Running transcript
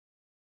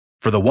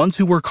For the ones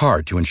who work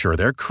hard to ensure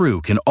their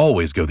crew can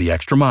always go the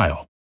extra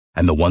mile,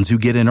 and the ones who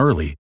get in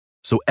early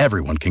so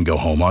everyone can go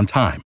home on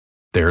time,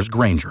 there's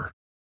Grainger,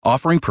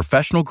 offering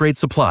professional-grade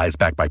supplies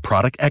backed by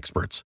product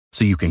experts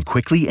so you can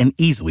quickly and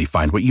easily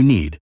find what you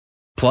need.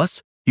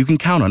 Plus, you can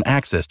count on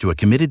access to a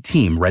committed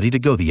team ready to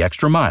go the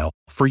extra mile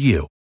for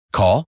you.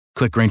 Call,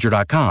 click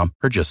Grainger.com,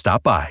 or just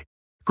stop by.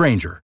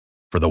 Grainger,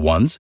 for the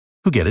ones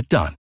who get it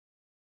done.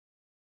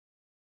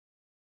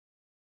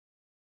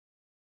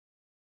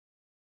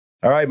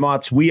 All right,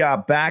 Mott's, we are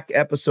back.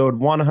 Episode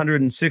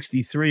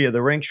 163 of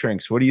the Rink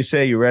Shrinks. What do you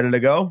say? You ready to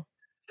go?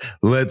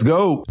 Let's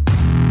go.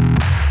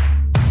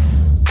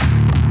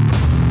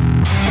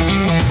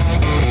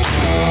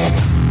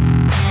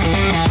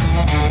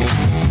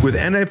 With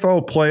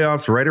NFL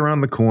playoffs right around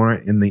the corner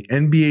and the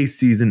NBA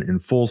season in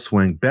full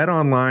swing,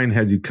 BetOnline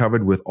has you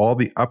covered with all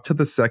the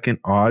up-to-the-second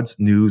odds,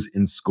 news,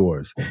 and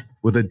scores.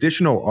 With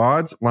additional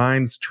odds,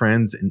 lines,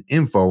 trends, and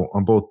info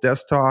on both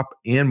desktop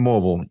and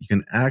mobile, you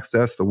can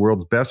access the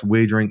world's best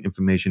wagering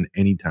information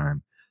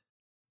anytime.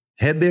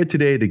 Head there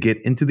today to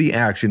get into the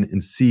action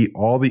and see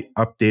all the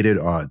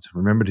updated odds.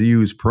 Remember to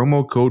use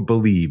promo code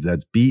BELIEVE,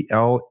 that's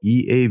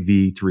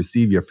BLEAV, to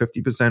receive your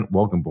 50%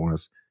 welcome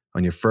bonus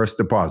on your first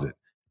deposit.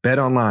 Bet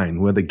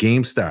online, where the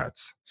game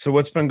starts. So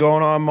what's been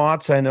going on,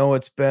 Mott's? I know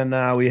it's been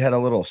we had a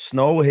little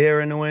snow here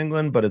in New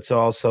England, but it's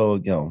also,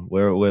 you know,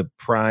 we're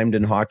primed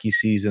in hockey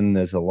season.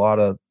 There's a lot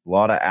of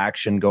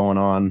action going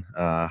on.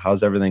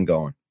 How's everything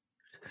going?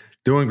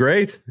 Doing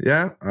great.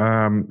 Yeah.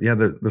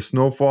 The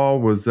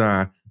snowfall was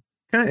it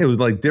was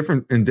like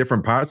different in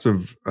different parts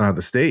of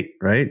the state,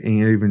 right?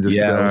 And even just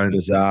it was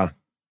bizarre.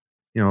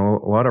 You know,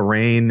 a lot of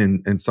rain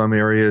in some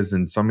areas,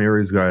 and some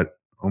areas got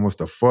almost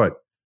a foot.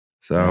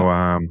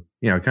 So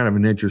kind of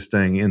an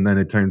interesting, and then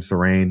it turns to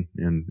rain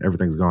and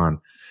everything's gone.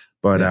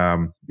 But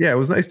it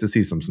was nice to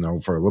see some snow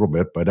for a little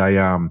bit. But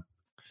I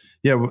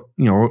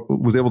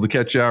was able to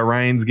catch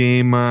Ryan's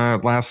game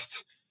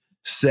last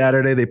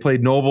Saturday. They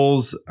played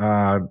Nobles.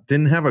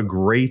 Didn't have a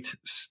great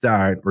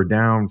start. We're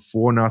down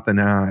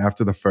 4-0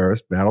 after the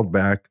first. Battled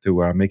back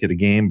to make it a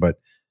game, but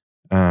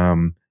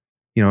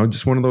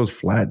just one of those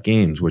flat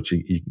games which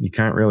you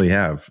can't really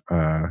have.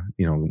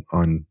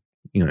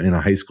 In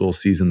a high school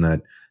season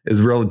that is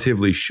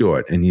relatively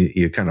short, and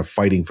you're kind of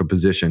fighting for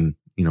position.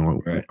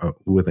 Right.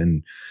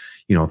 Within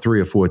 3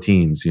 or 4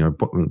 teams.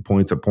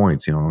 Points are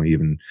points.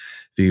 Even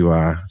if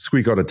you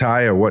squeak out a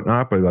tie or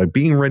whatnot, but like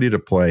being ready to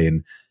play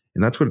and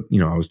that's what,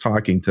 I was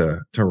talking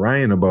to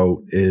Ryan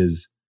about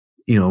is,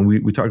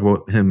 we talk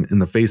about him in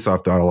the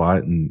face-off dot a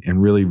lot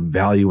and really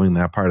valuing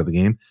that part of the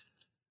game.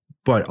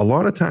 But a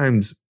lot of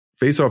times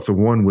face-offs are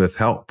won with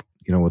help,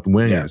 with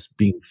wingers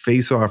being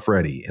face-off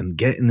ready and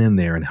getting in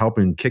there and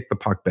helping kick the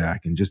puck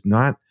back and just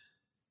not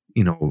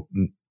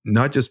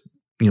just,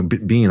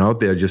 being out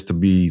there just to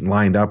be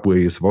lined up where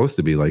you're supposed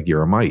to be, like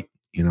you're a mite,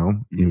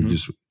 you're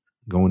just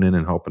going in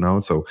and helping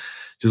out. So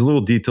just little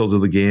details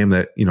of the game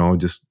that,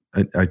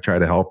 I try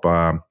to help,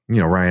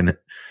 Ryan,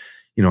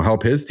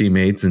 help his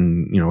teammates,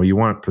 and, you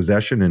want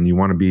possession and you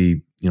want to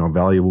be,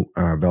 valuable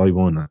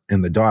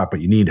in the dot,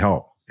 but you need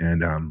help.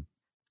 And,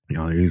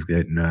 he's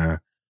getting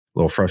a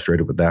little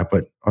frustrated with that,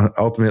 but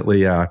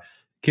ultimately,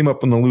 came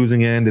up on the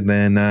losing end. And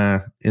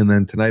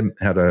then tonight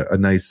had a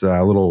nice,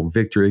 little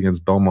victory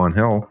against Belmont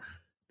Hill.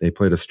 They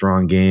played a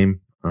strong game,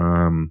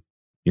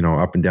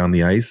 up and down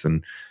the ice,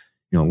 and,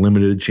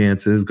 limited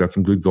chances, got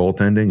some good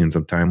goaltending and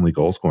some timely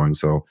goal scoring.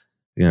 So,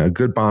 a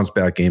good bounce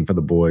back game for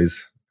the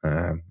boys.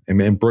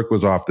 And Brooke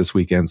was off this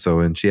weekend,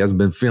 and she hasn't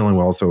been feeling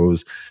well. So it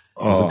was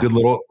a good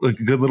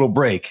little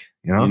break.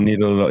 You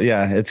need a little,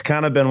 it's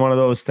kind of been one of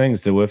those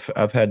things that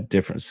I've had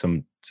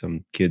some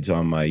kids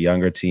on my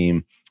younger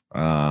team.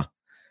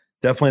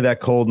 Definitely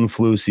that cold and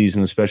flu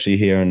season, especially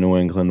here in New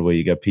England, where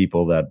you got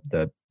people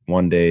that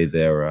one day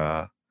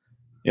they're,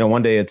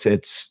 one day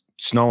it's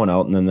snowing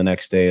out, and then the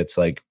next day it's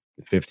like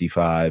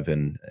 55,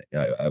 and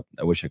I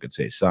wish I could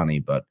say sunny,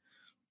 but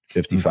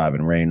 55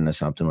 and raining or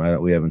something.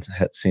 We haven't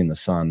seen the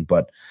sun,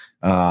 but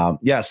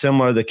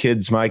similar. The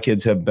kids, my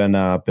kids have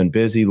been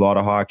busy. A lot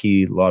of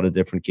hockey, a lot of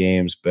different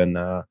games.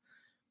 I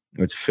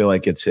feel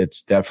like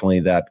it's definitely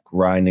that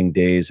grinding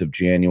days of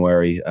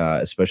January,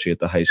 especially at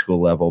the high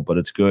school level. But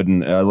it's good,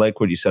 and I like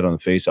what you said on the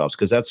faceoffs,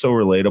 because that's so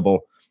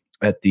relatable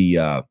at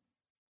the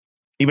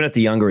even at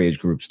the younger age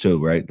groups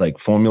too, right? Like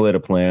formulate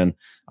a plan.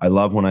 I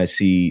love when I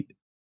see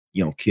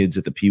kids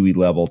at the peewee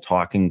level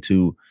talking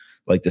to,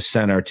 like, the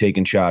center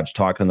taking charge,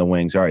 talking to the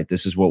wings. All right,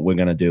 this is what we're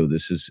going to do.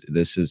 This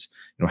is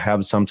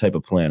have some type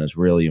of plan is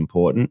really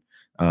important.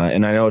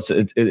 And I know it's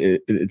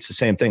the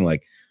same thing,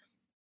 like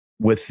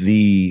with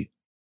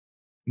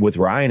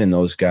Ryan and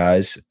those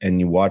guys, and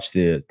you watch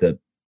the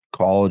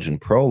college and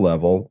pro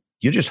level,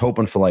 you're just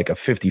hoping for like a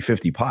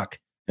 50-50 puck,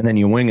 and then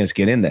your wingers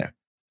get in there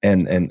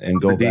and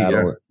go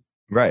battle. Yeah.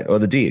 Right. Or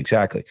the D,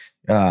 exactly.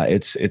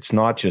 It's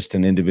not just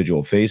an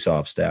individual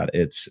face-off stat.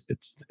 It's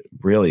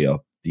really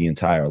the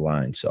entire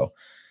line. So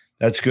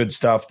that's good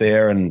stuff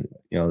there. And,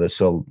 they're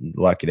so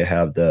lucky to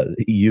have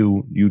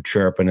you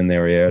chirping in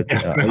their ear,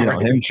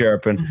 him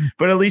chirping,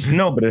 but at least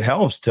but it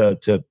helps to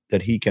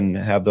that he can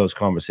have those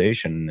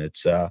conversations.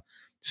 It's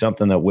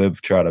something that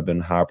we've tried to been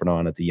harping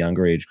on at the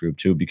younger age group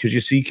too, because you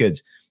see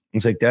kids,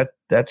 it's like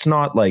that's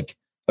not like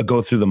a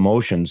go through the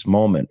motions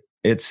moment.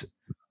 It's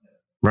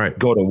right.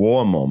 Go to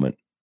war moment.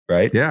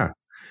 Right. Yeah.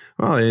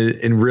 Well,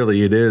 and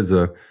really it is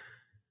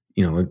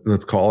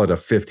let's call it a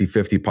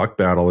 50-50 puck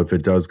battle if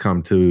it does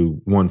come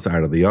to one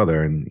side or the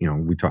other. And,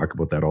 we talk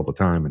about that all the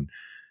time. And,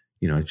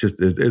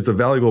 it's a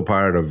valuable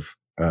part of,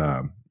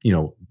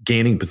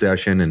 gaining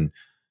possession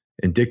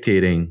and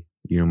dictating,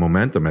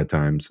 momentum at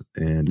times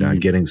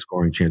and getting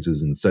scoring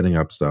chances and setting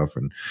up stuff.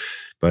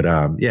 But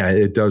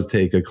it does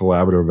take a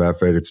collaborative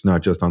effort. It's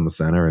not just on the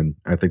center. And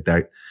I think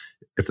that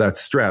if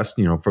that's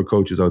stressed, for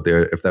coaches out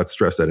there, if that's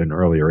stressed at an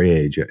earlier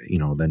age,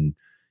 then,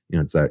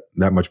 it's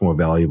that much more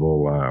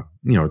valuable,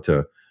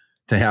 to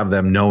have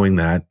them knowing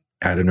that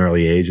at an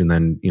early age. And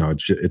then,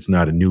 it's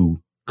not a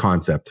new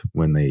concept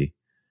when they,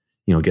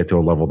 get to a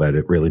level that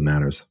it really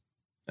matters.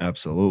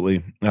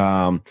 Absolutely.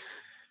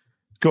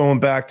 Going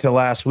back to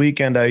last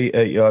weekend,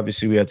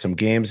 obviously we had some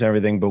games and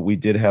everything, but we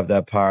did have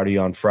that party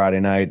on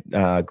Friday night.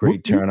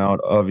 Great turnout.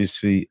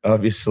 Obviously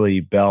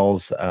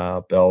Bells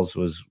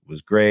was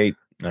great.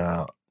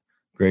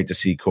 Great to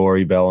see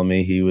Corey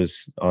Bellamy. He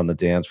was on the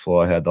dance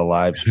floor, had the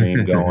live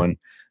stream going.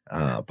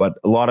 But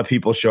a lot of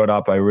people showed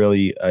up.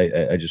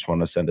 I just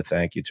want to send a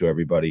thank you to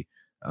everybody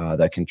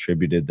that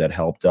contributed, that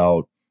helped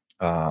out.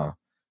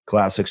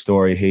 Classic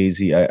story,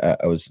 Hazy.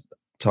 I was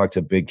talked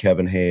to Big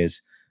Kevin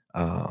Hayes.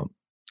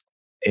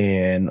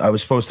 And I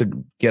was supposed to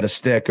get a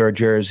stick or a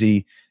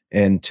jersey,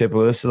 and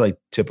this is like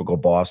typical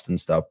Boston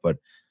stuff, but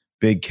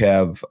Big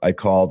Kev, I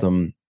called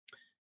him.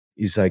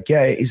 He's like,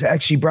 yeah, he's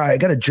actually, Brian, I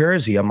got a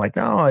jersey. I'm like,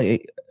 no, I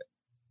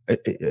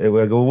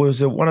go,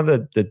 was it one of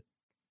the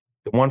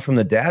one from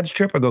the dad's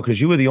trip? I go,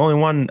 because you were the only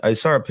one, I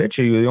saw a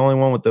picture, you were the only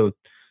one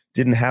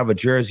didn't have a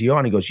jersey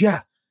on. He goes, yeah,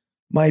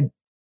 my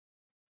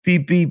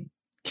beep beep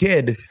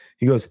kid,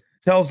 he goes,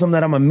 tells them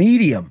that I'm a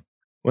medium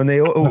when they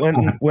went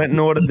and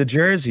ordered the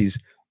jerseys.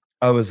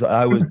 I was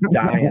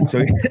dying.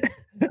 So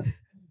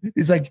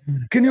he's like,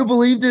 can you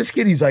believe this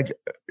kid? He's like,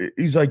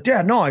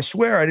 Dad, no, I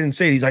swear I didn't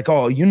say it. He's like,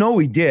 oh,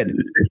 he did.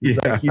 He's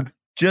like,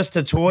 just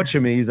to torture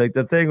me. He's like,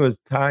 the thing was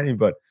tiny,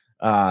 but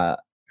a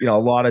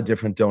lot of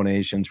different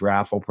donations,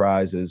 raffle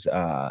prizes,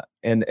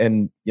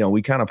 and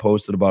we kind of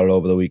posted about it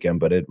over the weekend.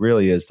 But it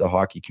really is the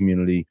hockey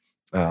community.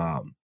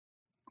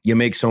 You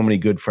make so many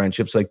good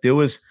friendships. Like there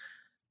was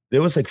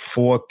like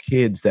 4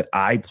 kids that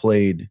I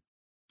played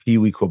Pee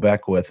Wee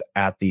Quebec with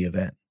at the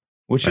event,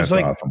 which is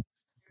like awesome.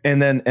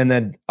 And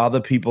then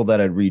other people that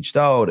had reached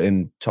out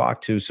and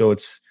talked to. So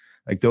it's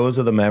like, those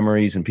are the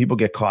memories, and people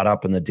get caught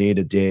up in the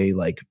day-to-day,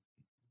 like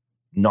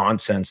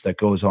nonsense that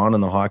goes on in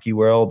the hockey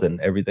world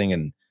and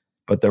everything.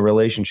 But the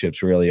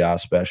relationships really are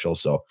special.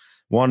 So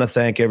want to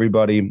thank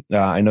everybody.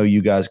 I know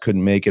you guys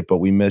couldn't make it, but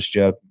we missed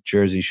you.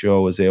 Jersey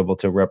Shore was able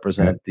to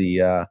represent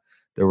the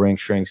rink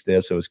shrinks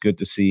there. So it's good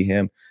to see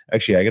him.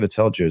 Actually, I got to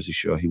tell Jersey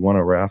Shore, he won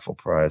a raffle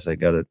prize. I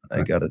got it.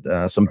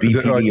 Some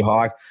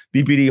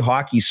BPD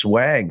hockey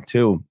swag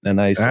too. A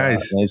nice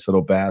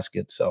little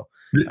basket. So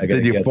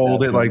did you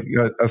fold it like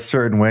a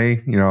certain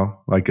way,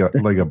 like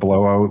a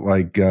blowout,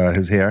 like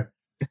his hair?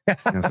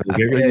 So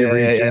you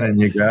reach in and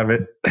you grab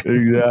it.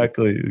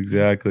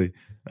 Exactly.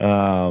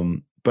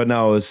 But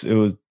no, it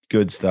was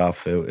good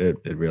stuff. It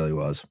really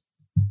was.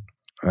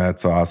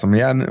 That's awesome.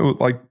 Yeah. And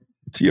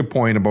to your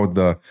point about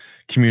the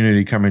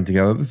community coming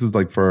together, this is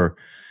like for,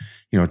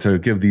 to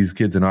give these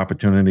kids an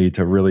opportunity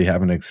to really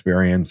have an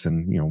experience.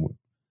 And,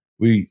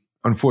 we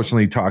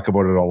unfortunately talk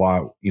about it a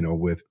lot,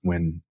 with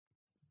when,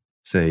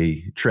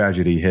 say,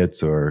 tragedy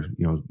hits or,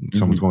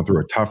 someone's going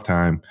through a tough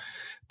time.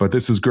 But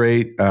this is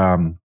great. I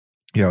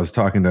was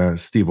talking to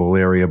Steve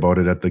O'Leary about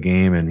it at the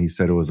game, and he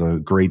said it was a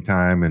great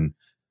time and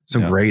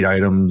some great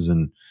items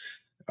and,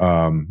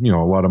 a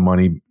lot of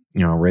money,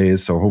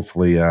 raised. So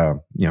hopefully,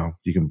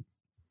 you can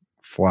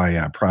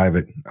fly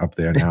private up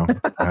there now.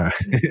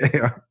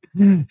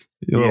 Little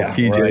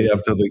PJ right.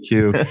 Up to the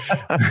queue.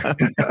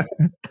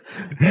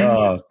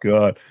 Oh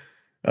God.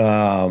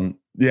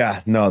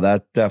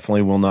 That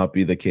definitely will not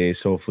be the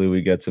case. Hopefully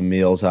we get some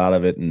meals out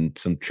of it and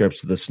some trips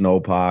to the snow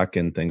park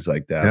and things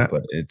like that. Yeah.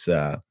 But it's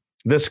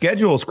the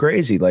schedule is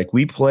crazy. Like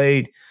we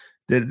played,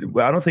 I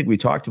don't think we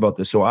talked about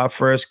this. So our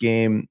first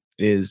game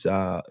is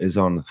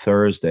on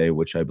Thursday,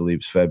 which I believe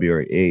is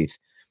February 8th.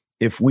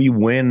 If we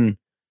win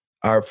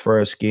our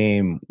first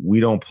game,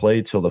 we don't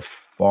play till the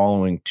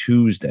following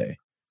Tuesday.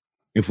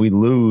 If we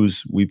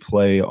lose, we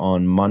play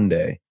on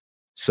Monday.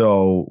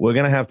 So we're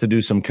going to have to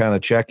do some kind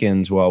of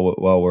check-ins while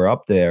we're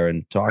up there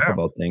and talk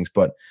about things.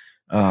 But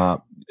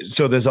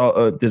so there's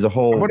a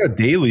whole... What a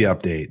daily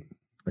update.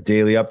 A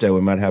daily update.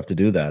 We might have to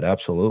do that.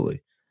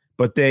 Absolutely.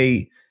 But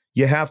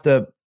you have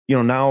to,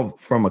 now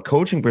from a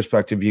coaching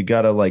perspective, you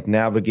got to like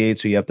navigate.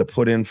 So you have to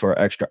put in for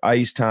extra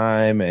ice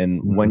time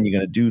and when you're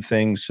going to do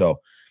things. So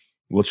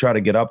we'll try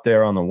to get up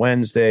there on the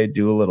Wednesday,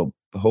 do a little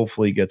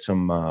hopefully get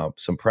some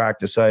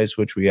practice ice,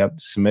 which we have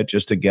to submit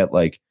just to get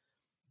like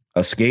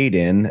a skate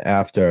in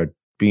after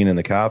being in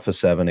the car for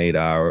 7-8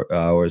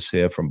 hours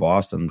here from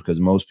Boston, because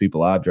most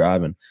people are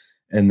driving.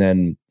 And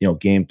then,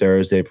 game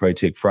Thursday, probably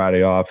take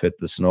Friday off, hit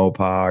the snow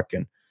park,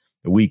 and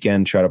the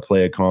weekend try to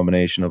play a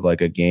combination of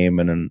like a game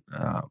and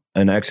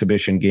an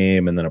exhibition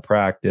game and then a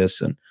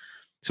practice. And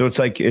so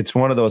it's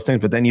one of those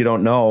things, but then you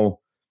don't know,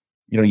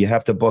 you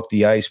have to book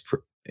the ice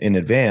in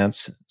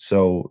advance.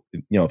 So,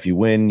 if you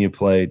win, you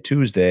play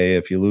Tuesday.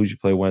 If you lose, you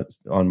play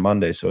on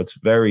Monday. So it's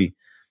very,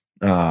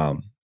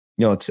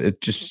 it's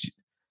just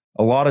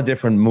a lot of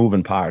different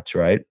moving parts,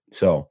 right?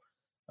 So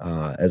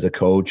as a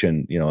coach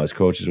and, as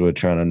coaches, we're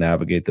trying to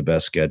navigate the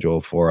best schedule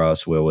for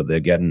us where they're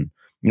getting,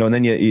 and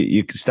then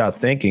you start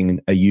thinking,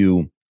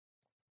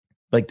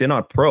 they're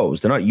not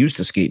pros. They're not used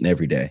to skating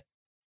every day.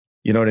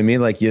 You know what I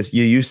mean? Like you're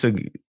used to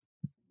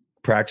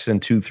practicing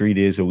 2-3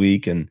 days a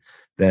week and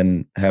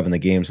then having the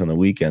games on the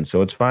weekend.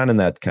 So it's finding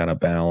that kind of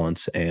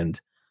balance and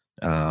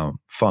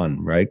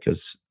fun, right?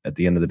 Because at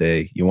the end of the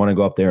day, you want to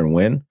go up there and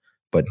win,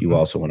 but you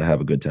also want to have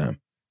a good time.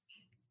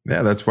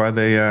 Yeah, that's why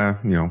they,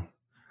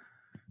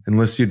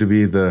 enlist you to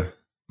be the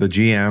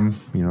GM,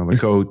 the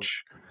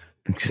coach,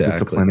 exactly.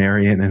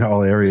 disciplinarian in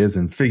all areas,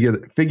 and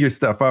figure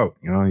stuff out.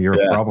 You're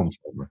a problem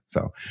solver.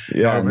 So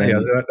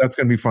that's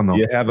going to be fun though.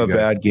 You have a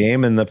bad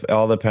game, and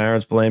all the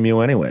parents blame you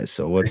anyway.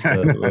 So what's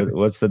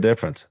the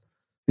difference?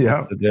 Yeah,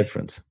 what's the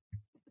difference?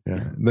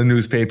 Yeah, the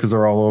newspapers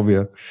are all over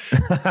you.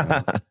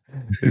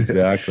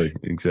 Exactly.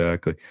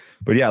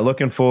 But yeah,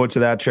 looking forward to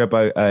that trip.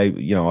 I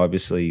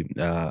obviously,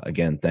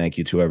 again, thank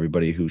you to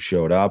everybody who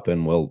showed up,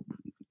 and we'll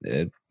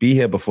be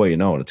here before you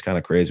know it. It's kind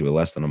of crazy. We're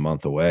less than a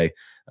month away.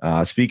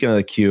 Speaking of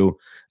the queue,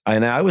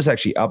 and I was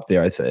actually up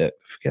there. I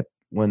forget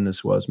when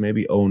this was,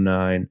 maybe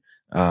 2009.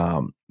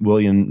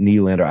 William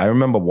Nylander. I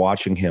remember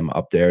watching him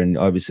up there, and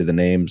obviously the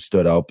name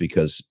stood out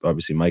because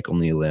obviously Michael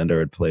Nylander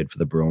had played for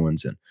the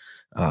Bruins and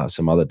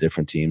some other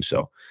different teams.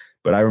 So,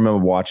 but I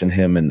remember watching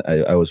him, and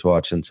I was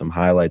watching some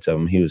highlights of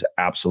him. He was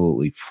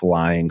absolutely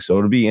flying. So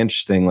it'll be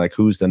interesting, like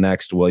who's the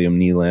next William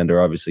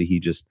Nylander? Obviously, he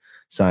just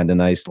signed a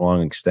nice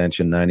long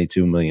extension,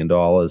 $92 million.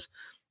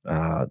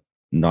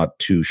 Not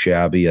too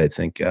shabby. I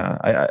think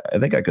I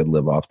think I could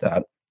live off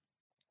that.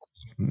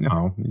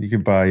 No, you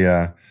could buy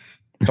a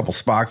couple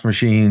Sparks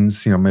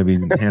machines, maybe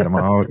hand them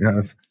out.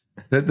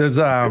 There's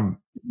I'm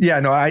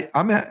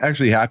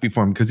actually happy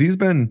for him because he's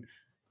been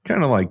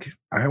kind of like,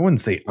 I wouldn't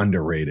say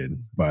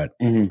underrated, but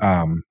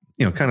kind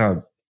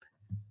of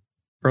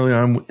early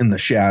on in the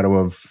shadow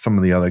of some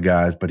of the other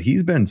guys, but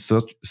he's been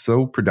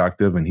so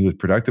productive, and he was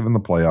productive in the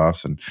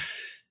playoffs, and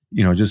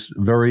just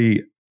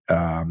very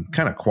kind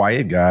of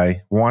quiet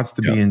guy, wants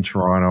to be in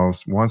Toronto,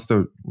 wants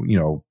to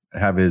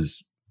have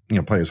his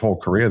play his whole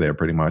career there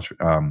pretty much.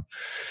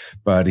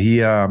 But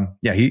he's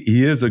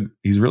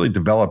really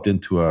developed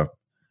into an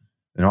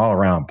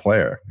all-around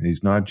player.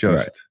 He's not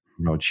just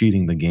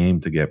cheating the game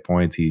to get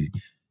points. He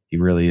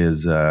really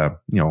is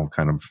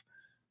kind of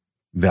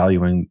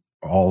valuing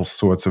all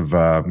sorts of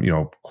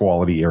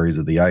quality areas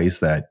of the ice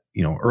that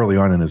early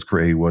on in his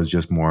career he was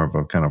just more of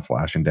a kind of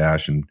flash and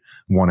dash and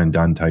one and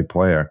done type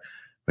player,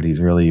 but he's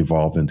really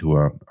evolved into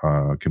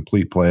a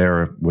complete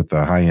player with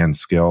a high-end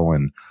skill,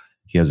 and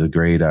he has a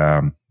great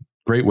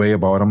way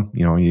about him.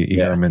 You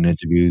hear him in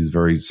interviews,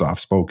 very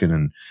soft-spoken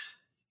and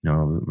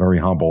very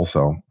humble.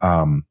 So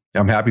I'm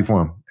happy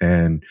for him,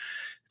 and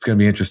it's going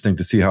to be interesting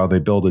to see how they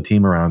build a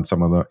team around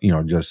some of the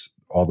just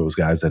all those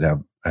guys that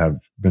have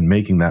been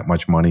making that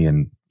much money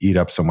and eat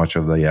up so much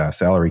of the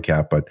salary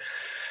cap. But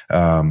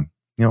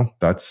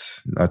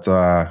that's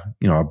a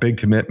big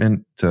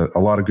commitment to a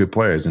lot of good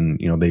players, and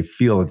they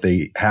feel that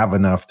they have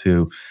enough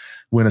to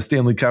win a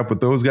Stanley Cup with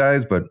those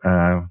guys, but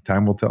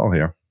time will tell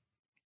here.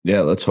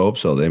 Yeah, let's hope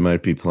so. They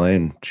might be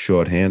playing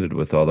shorthanded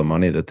with all the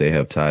money that they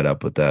have tied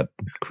up with that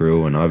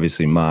crew. And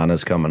obviously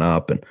Mana's coming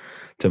up, and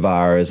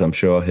Tavares, I'm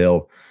sure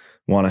he'll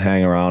want to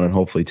hang around and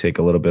hopefully take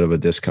a little bit of a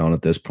discount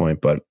at this point.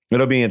 But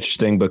it'll be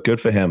interesting, but good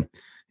for him.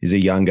 He's a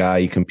young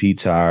guy. He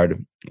competes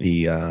hard.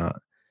 He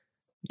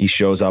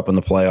shows up in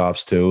the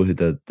playoffs too.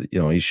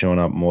 He's shown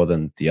up more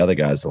than the other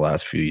guys the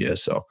last few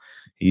years. So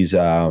he's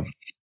laid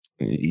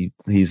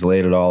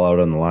it all out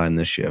on the line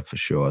this year for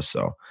sure.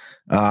 So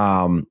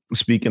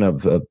speaking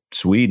of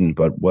Sweden,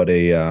 but what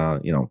a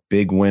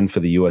big win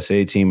for the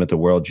USA team at the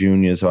World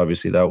Juniors.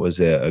 Obviously that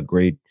was a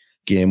great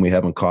game. We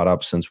haven't caught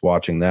up since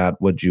watching that.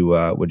 What'd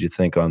you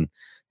think on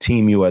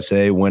Team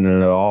USA winning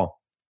it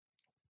all?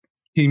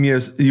 Team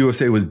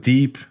USA was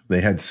deep.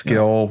 They had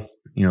skill.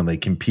 They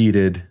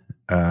competed.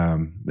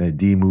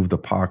 They moved the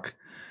puck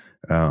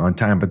on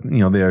time, but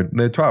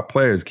their top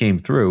players came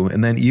through.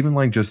 And then even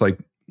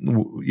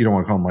you don't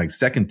want to call them like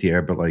second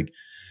tier, but like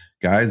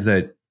guys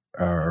that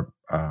are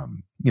a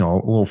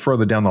little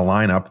further down the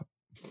lineup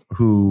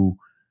who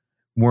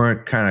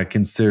weren't kind of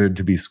considered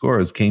to be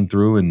scorers came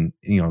through, and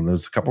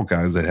there's a couple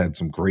guys that had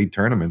some great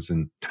tournaments,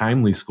 and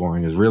timely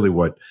scoring is really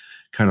what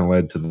kind of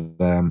led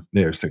to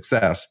their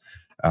success.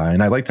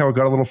 And I liked how it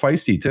got a little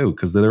feisty too,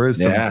 because there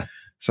is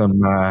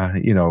some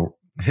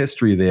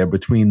history there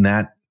between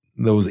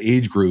those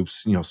age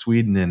groups,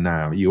 Sweden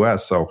and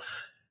US. So,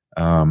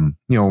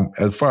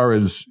 as far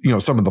as,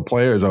 some of the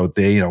players out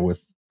there,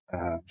 with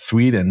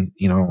Sweden,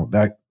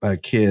 that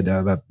kid,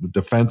 that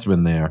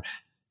defenseman there,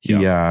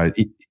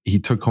 he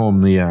took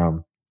home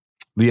the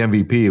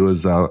MVP. It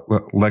was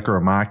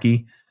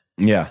Lekkerimäki.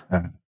 Yeah.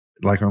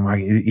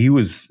 Lekkerimäki. He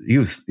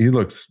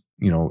looks,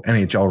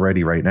 NHL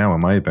ready right now,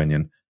 in my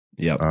opinion.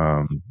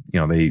 Yeah.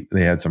 They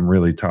had some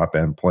really top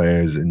end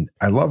players, and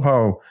I love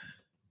how,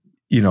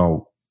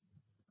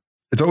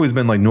 it's always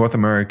been like North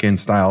American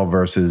style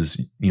versus,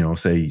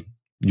 say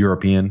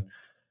European,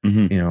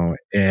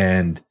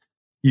 and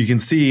you can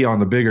see on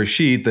the bigger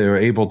sheet, they're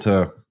able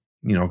to,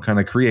 kind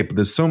of create, but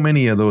there's so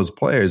many of those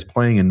players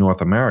playing in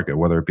North America,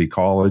 whether it be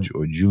college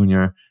or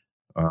junior,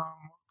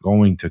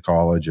 going to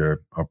college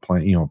or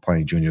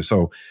playing junior.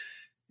 So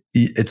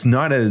it's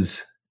not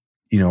as,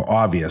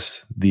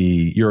 obvious,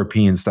 the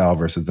European style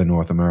versus the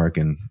North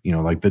American,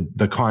 like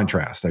the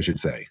contrast, I should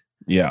say.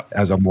 Yeah.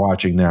 As I'm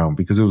watching now,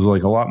 because it was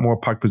like a lot more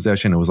puck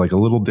possession. It was like a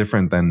little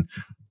different than,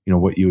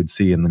 what you would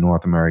see in the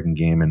North American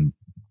game. And,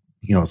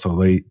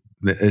 so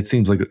it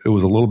seems like it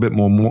was a little bit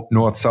more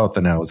north-south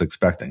than I was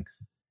expecting.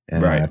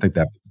 And I think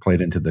that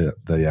played into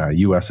the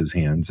US's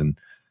hands. And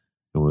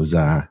it was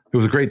a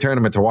great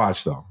tournament to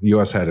watch, though.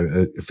 US had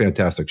a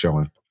fantastic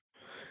showing.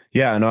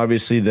 Yeah. And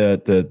obviously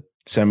the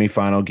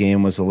semifinal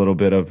game was a little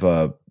bit of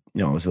a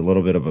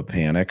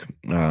panic,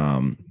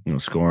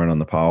 scoring on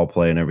the power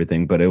play and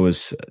everything. But it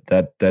was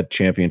that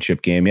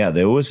championship game. Yeah,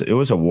 it was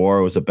a war.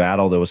 It was a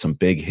battle. There was some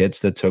big hits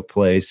that took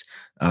place.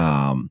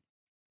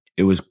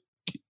 It was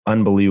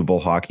unbelievable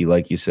hockey,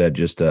 like you said.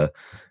 Just they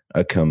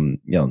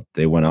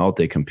went out,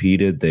 they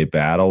competed, they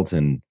battled,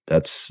 and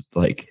that's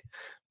like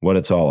what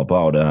it's all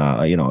about.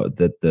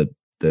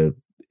 The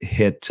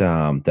hit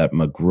that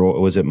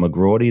was it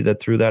McGrody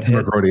that threw that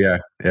hit? McGrody,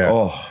 yeah.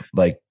 Oh,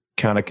 like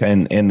kind of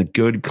and a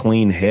good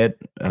clean hit.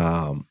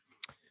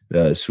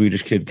 The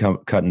Swedish kid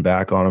cutting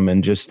back on him,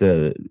 and just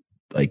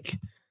like,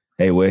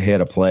 hey, we're here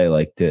to play.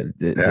 Like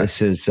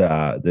this is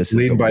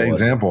leading by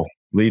example.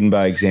 Leading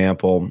by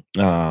example.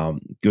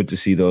 Good to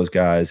see those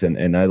guys,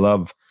 and I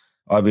love.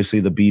 Obviously,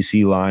 the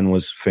BC line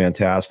was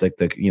fantastic.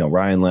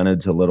 Ryan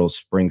Leonard's a little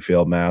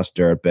Springfield, Mass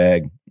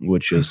dirtbag,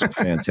 which is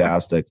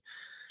fantastic.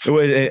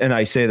 And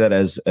I say that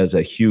as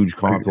a huge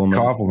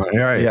compliment.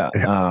 Right.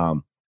 Yeah.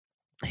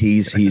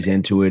 He's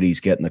into it.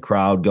 He's getting the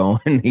crowd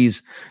going.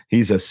 He's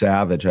a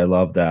savage. I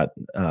love that.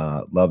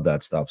 Love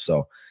that stuff.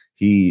 So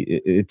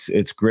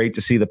it's great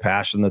to see the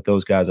passion that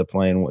those guys are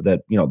playing with,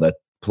 that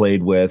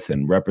played with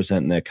and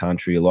representing their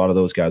country. A lot of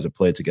those guys have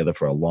played together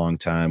for a long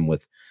time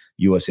with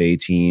USA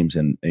teams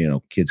and,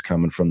 kids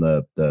coming from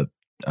the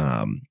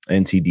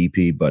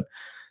NTDP, but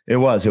it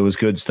was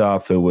good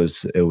stuff. It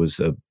was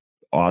a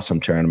awesome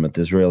tournament.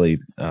 There's really,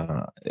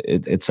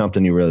 it's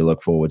something you really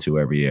look forward to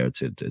every year.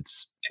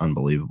 It's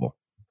unbelievable.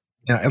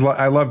 Yeah.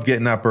 I loved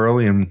getting up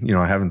early and,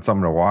 having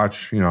something to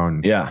watch,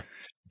 and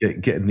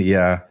getting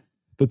the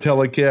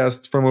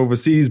telecast from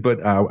overseas.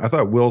 But I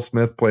thought Will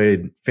Smith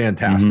played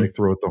fantastic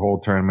throughout the whole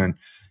tournament.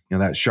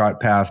 That shot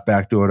pass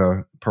backdoor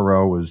to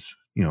Perot was,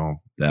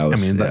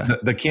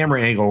 the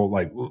camera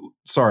angle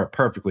saw it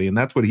perfectly, and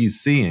that's what he's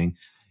seeing.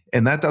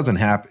 And that doesn't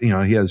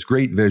happen. He has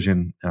great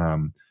vision,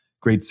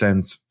 great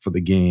sense for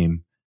the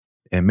game,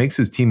 and makes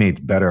his teammates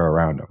better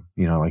around him.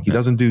 He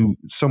doesn't do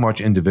so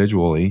much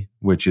individually,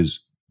 which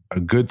is a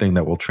good thing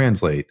that will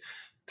translate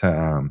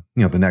to,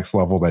 the next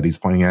level that he's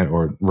playing at,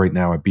 or right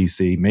now at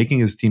BC, making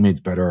his teammates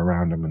better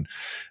around him. And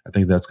I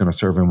think that's going to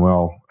serve him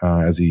well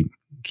as he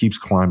keeps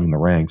climbing the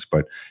ranks.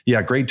 But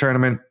yeah, great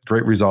tournament,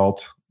 great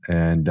result.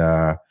 And,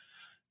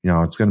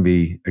 it's going to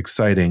be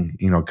exciting,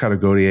 Cutter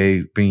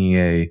Gauthier being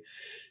a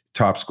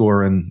top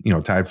scorer and,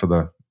 tied for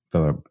the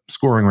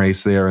scoring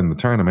race there in the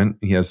tournament.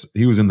 He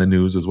was in the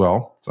news as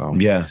well. So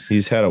yeah,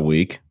 he's had a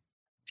week.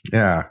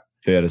 Yeah.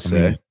 Fair to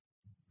say.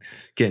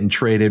 Getting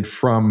traded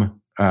from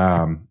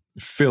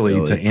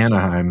Philly to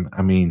Anaheim.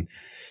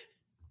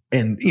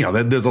 And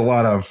there's a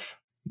lot of,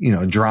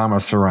 drama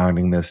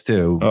surrounding this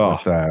too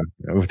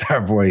with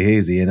our boy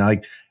Hazy. And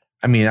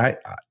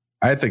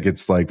I think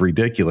it's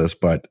ridiculous,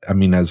 but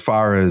as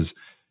far as,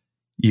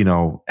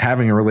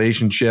 having a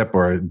relationship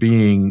or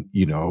being,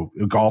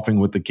 golfing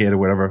with the kid or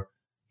whatever,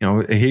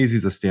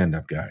 Hazy's a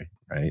stand-up guy,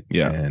 right?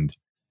 Yeah. And,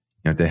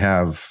 to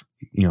have,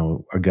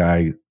 a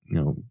guy,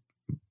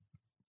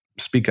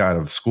 speak out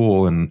of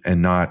school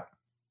and not,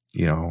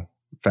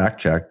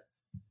 fact check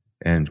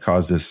and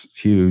cause this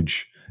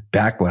huge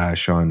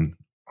backlash on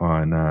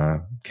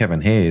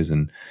Kevin Hayes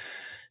and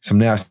some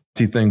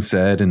nasty things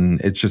said.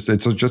 And it's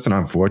just an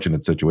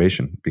unfortunate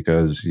situation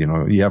because,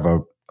 you have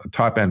a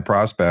top end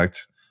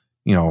prospect,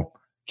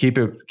 keep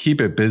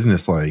it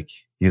business-like,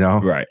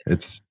 right.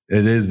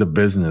 It is the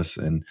business.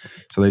 And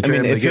so they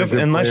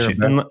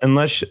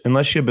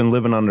unless you've been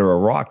living under a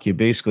rock, you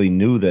basically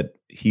knew that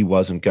he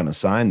wasn't going to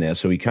sign there.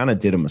 So he kind of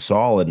did him a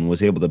solid and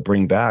was able to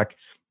bring back,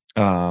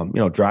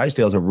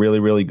 Drysdale's a really,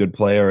 really good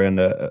player. And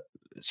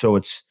so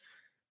it's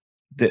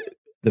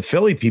the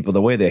Philly people,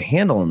 the way they're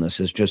handling this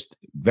is just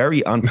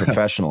very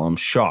unprofessional. I'm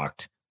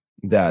shocked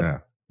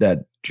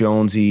that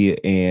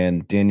Jonesy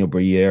and Daniel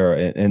Briere,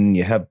 and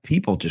you have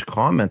people just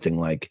commenting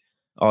like,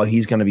 "Oh,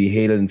 he's going to be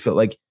hated," and feel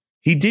like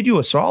he did you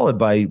a solid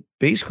by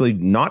basically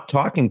not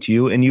talking to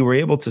you, and you were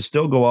able to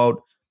still go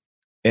out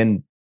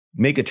and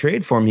make a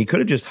trade for him. He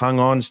could have just hung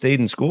on, stayed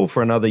in school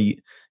for another,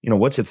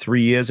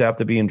 3 years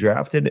after being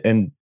drafted,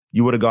 and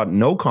you would have got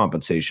no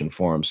compensation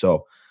for him.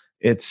 So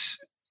it's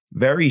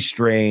very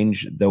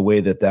strange the way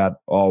that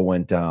all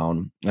went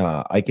down.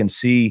 I can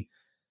see,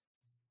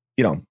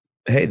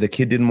 hey, the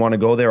kid didn't want to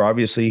go there.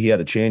 Obviously, he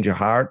had a change of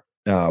heart.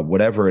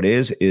 Whatever it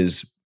is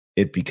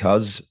it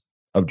because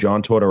of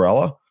John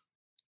Tortorella?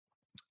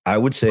 I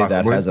would say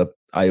Possibly.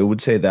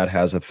 that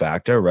has a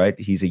factor, right?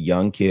 He's a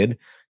young kid.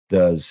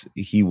 Does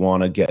he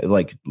want to get,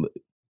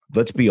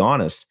 let's be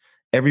honest,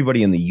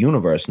 everybody in the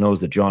universe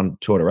knows that John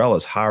Tortorella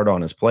is hard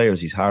on his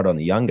players. He's hard on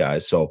the young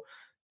guys. So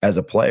as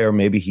a player,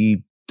 maybe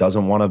he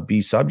doesn't want to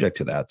be subject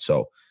to that.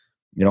 So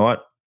you know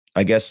what?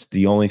 I guess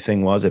the only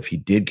thing was if he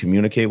did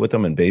communicate with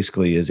him and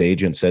basically his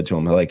agent said to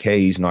him, like, hey,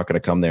 he's not going to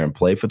come there and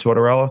play for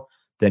Tortorella,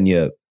 then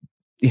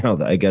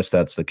I guess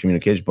that's the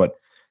communication. But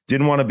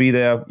didn't want to be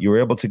there. You were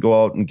able to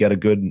go out and get a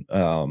good,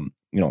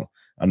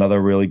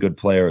 another really good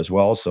player as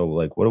well. So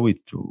what do we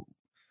do?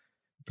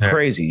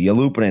 Crazy. You're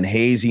looping in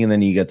Hazy, and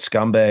then you get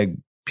scumbag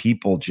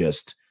people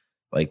just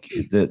like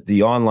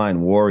the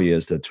online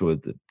warriors, the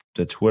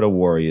Twitter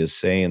warriors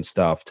saying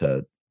stuff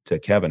to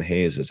Kevin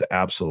Hayes is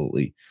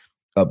absolutely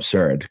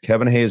absurd.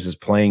 Kevin Hayes is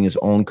playing his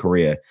own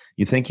career.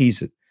 You think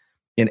he's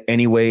in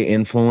any way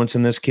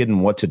influencing this kid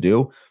and what to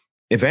do?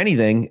 If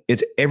anything,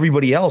 it's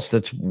everybody else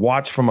that's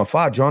watched from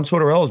afar. John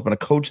Tortorella has been a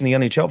coach in the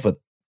NHL for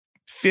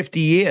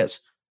 50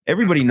 years.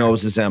 Everybody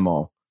knows his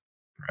MO.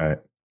 Right.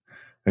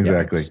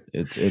 Exactly.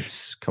 Yeah,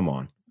 it's come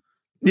on.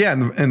 Yeah,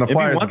 and the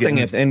Flyers. One thing,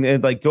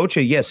 and like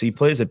Gauthier, yes, he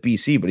plays at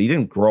BC, but he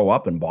didn't grow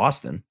up in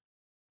Boston.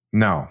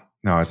 No,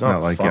 it's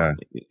not like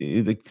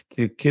the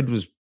kid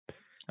was.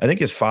 I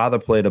think his father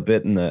played a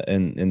bit in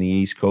the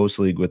East Coast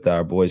League with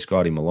our boy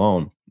Scotty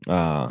Malone.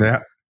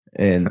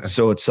 And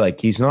so it's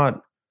like he's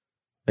not.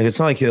 Like it's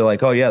not like you're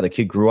like, oh yeah, the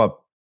kid grew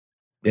up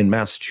in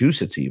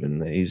Massachusetts.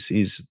 Even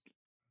he's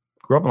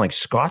grew up in like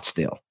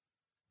Scottsdale.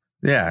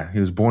 Yeah, he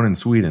was born in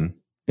Sweden.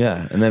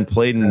 Yeah, and then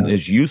played in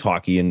his youth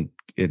hockey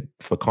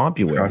for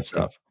CompuWare and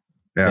stuff.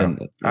 Yeah,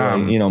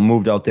 and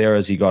moved out there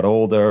as he got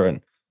older,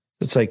 and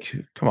it's like,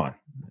 come on,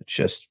 it's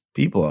just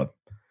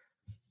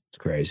it's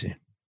crazy.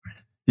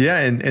 Yeah,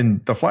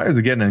 and the Flyers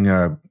are getting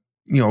a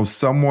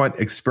somewhat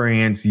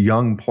experienced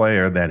young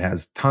player that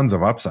has tons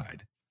of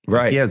upside.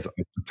 Right, he has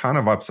a ton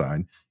of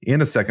upside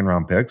in a second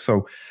round pick.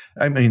 So,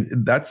 I mean,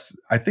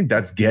 I think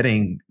that's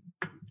getting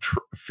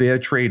fair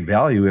trade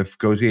value if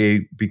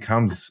Gauthier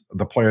becomes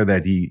the player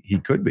that he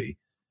could be.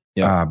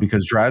 Yeah,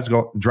 because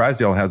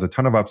Drysdale has a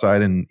ton of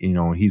upside, and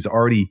he's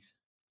already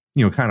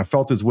kind of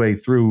felt his way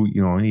through.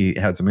 He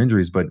had some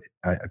injuries, but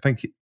I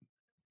think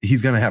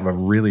he's going to have a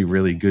really,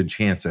 really good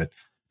chance at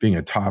being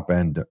a top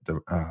end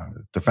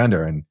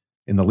defender and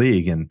in the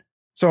league. And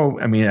so,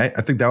 I mean, I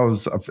think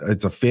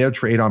it's a fair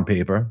trade on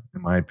paper,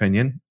 in my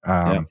opinion.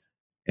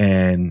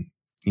 And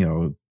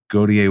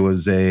Gauthier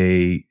was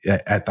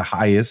at the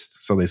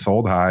highest, so they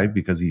sold high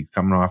because he's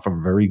coming off of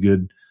a very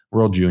good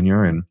World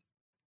Junior, and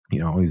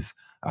he's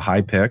a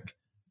high pick.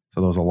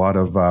 So there was a lot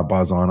of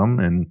buzz on him,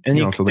 and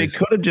so they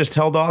could have just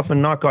held off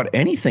and not got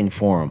anything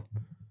for him.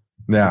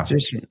 Yeah,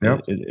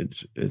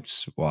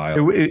 it's wild.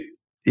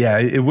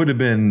 It would have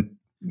been.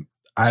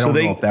 I don't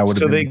know if that would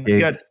have been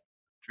the case.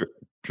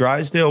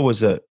 Drysdale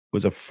was a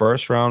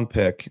first round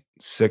pick,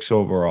 6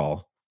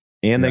 overall,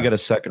 and they got a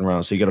second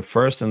round. So you got a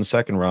first and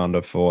second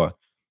rounder for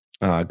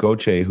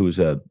Gauthier, who's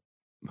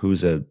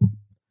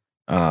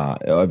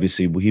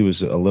obviously he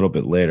was a little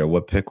bit later.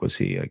 What pick was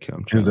he?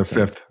 He was a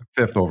fifth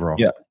overall.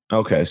 Yeah.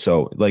 Okay.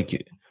 So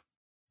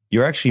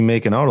you're actually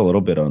making out a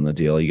little bit on the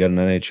deal. You got an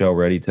NHL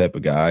ready type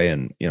of guy,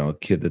 and a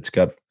kid that's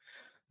got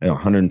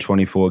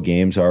 124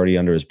 games already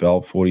under his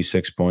belt,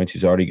 46 points.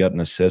 He's already got an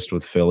assist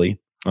with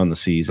Philly on the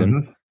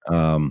season.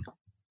 Mm-hmm.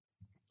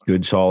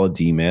 Good solid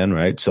D-man,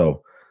 right?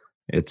 So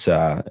it's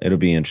it'll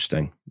be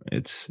interesting.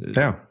 It's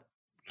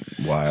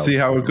wild. See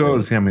how it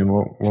goes. I mean,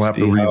 we'll have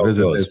to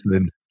revisit this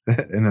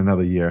in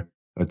another year.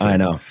 I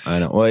know.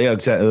 Well, yeah,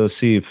 exactly. Let's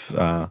see if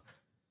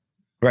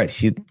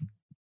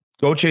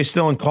Gautier's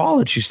still in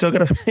college. He's still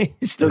gonna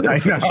finish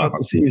out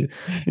the season.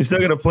 He's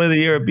still gonna play the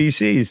year at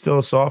BC. He's still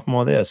a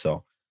sophomore there.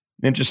 So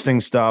interesting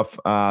stuff.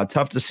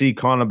 Tough to see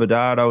Connor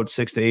Bedard out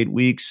 6 to 8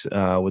 weeks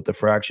with the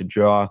fractured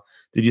jaw.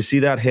 Did you see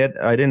that hit?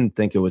 I didn't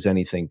think it was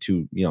anything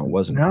too, it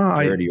wasn't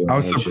dirty. I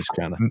was just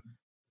kind of.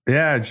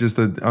 Yeah, it's just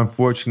an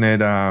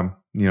unfortunate,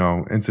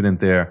 incident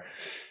there.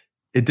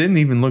 It didn't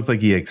even look like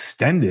he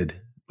extended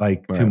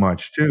too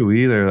much too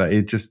either.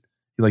 It just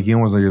he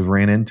almost just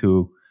ran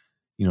into,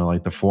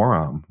 the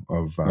forearm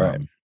of.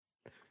 Right.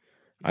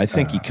 I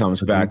think he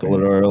comes back a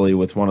little early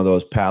with one of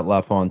those Pat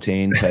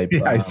LaFontaine type.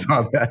 Yeah, I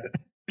saw that.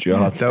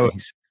 Jaw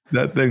things.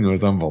 That thing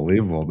was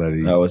unbelievable that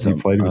he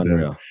played with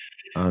him.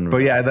 Unreal. But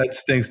yeah, that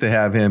stinks to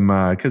have him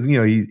because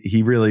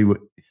he really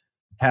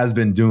has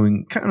been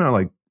doing kind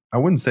of I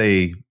wouldn't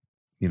say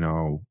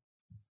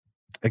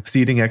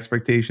exceeding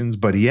expectations,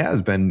 but he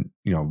has been,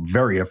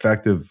 very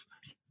effective,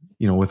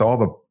 with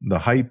all the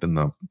hype and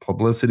the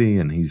publicity,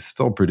 and he's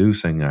still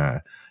producing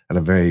at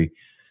a very,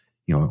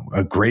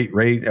 a great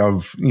rate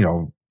of,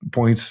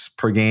 points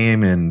per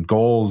game and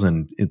goals.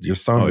 And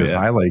just some of his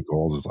highlight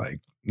goals is like,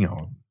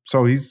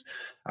 so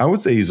I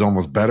would say he's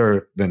almost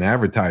better than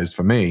advertised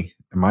for me,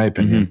 in my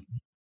opinion.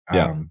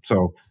 Mm-hmm.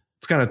 So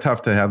it's kind of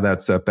tough to have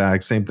that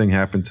setback. Same thing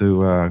happened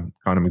to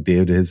Connor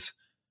McDavid his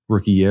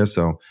rookie year.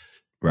 So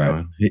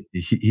right,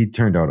 he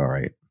turned out all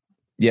right.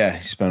 Yeah,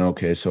 he's been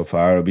okay so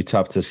far. It'll be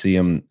tough to see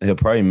him. He'll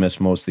probably miss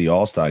most of the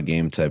All-Star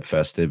game type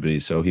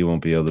festivities, so he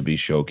won't be able to be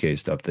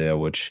showcased up there,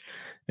 which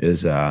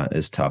is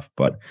tough.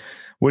 But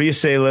what do you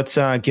say? Let's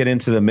get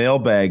into the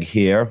mailbag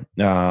here.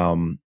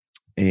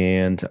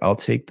 And I'll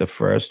take the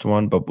first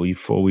one. But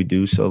before we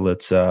do so,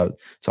 let's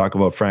talk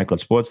about Franklin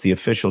Sports, the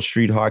official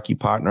street hockey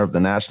partner of the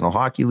National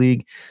Hockey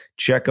League.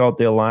 Check out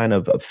their line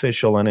of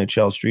official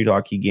NHL street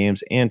hockey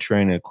games and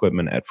training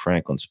equipment at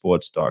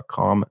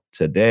franklinsports.com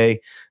today.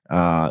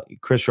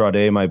 Chris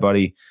Raudet, my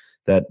buddy,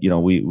 that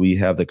we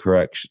have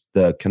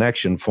the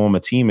connection, former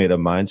teammate of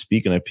mine.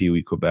 Speaking of Pee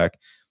Wee Quebec,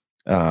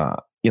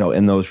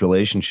 in those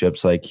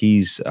relationships, like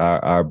he's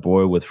our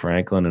boy with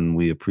Franklin, and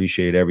we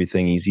appreciate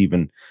everything. He's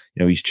even,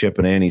 he's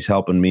chipping in. He's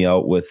helping me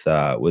out with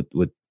a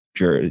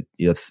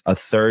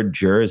third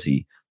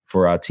jersey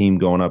for our team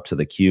going up to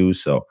the Q.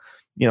 So,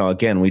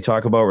 again, we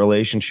talk about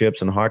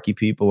relationships and hockey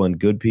people and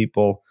good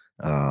people,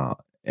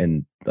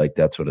 and like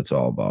that's what it's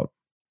all about.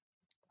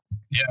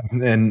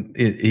 Yeah, and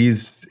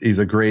he's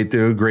a great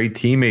dude, great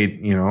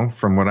teammate.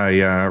 From what I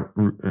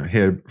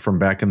heard from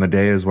back in the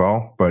day as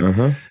well,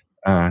 but.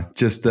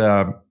 Just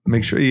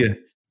make sure you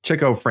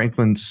check out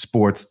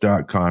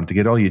franklinsports.com to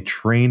get all your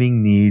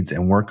training needs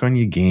and work on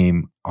your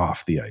game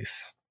off the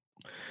ice.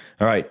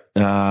 All right.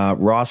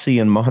 Rossi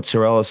and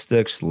Mozzarella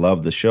Sticks,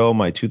 love the show.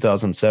 My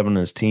 2007 and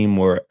his team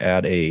were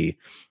at a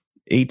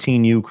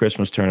 18U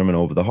Christmas tournament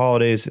over the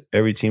holidays.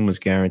 Every team was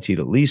guaranteed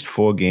at least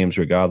 4 games,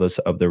 regardless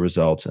of the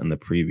results in the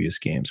previous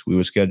games. We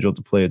were scheduled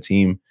to play a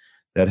team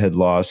that had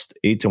lost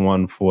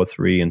 8-1,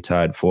 4-3, and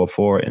tied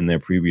 4-4 in their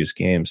previous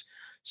games,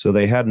 so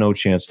they had no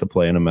chance to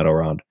play in a medal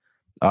round.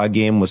 Our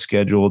game was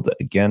scheduled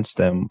against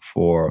them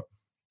for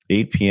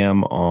 8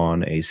 p.m.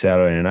 on a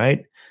Saturday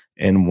night,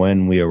 and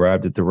when we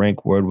arrived at the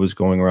rink, word was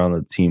going around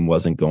that the team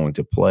wasn't going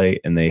to play,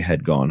 and they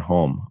had gone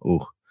home.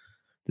 Ooh.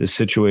 This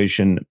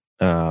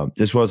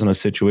wasn't a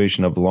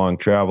situation of long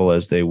travel,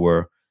 as they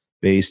were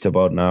based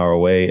about an hour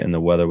away, and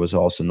the weather was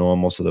also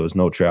normal, so there was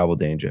no travel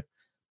danger.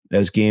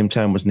 As game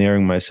time was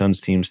nearing, my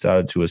son's team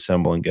started to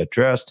assemble and get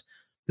dressed.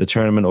 The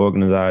tournament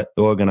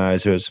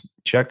organizers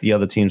checked the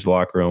other team's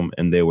locker room,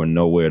 and they were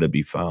nowhere to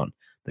be found.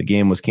 The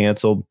game was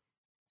canceled,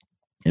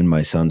 and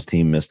my son's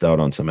team missed out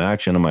on some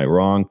action. Am I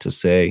wrong to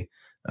say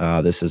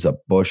this is a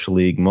Bush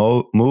League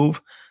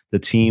move? The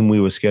team we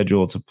were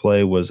scheduled to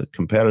play was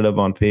competitive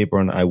on paper,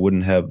 and it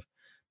wouldn't have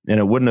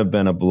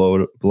been a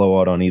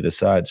blowout on either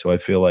side. So I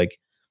feel like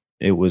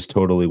it was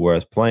totally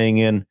worth playing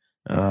in.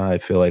 I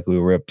feel like we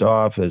were ripped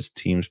off, as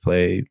teams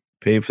pay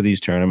for these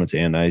tournaments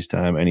and ice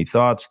time. Any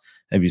thoughts?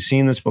 Have you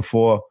seen this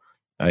before?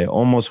 I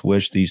almost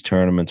wish these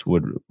tournaments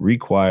would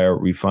require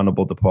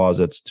refundable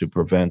deposits to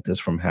prevent this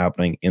from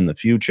happening in the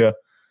future.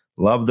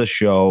 Love the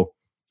show.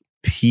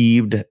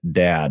 Peeved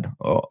dad.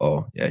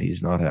 Yeah,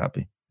 he's not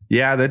happy.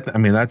 Yeah,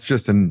 that's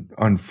just an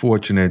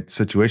unfortunate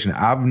situation.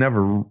 I've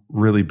never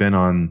really been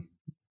on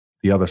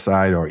the other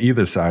side or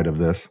either side of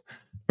this.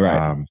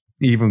 Right.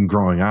 Even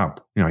growing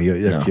up,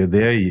 if you're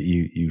there,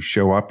 you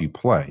show up, you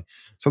play.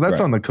 So that's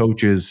on the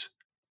coaches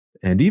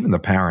and even the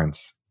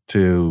parents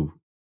to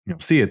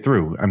see it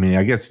through. I mean,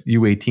 I guess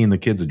U18, the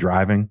kids are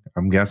driving,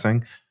 I'm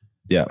guessing.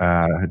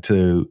 Yeah.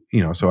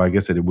 So I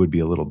guess it would be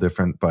a little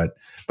different, but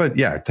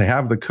yeah, to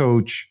have the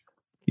coach,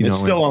 it's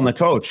still on the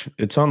coach.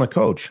 It's on the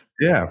coach.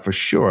 Yeah, for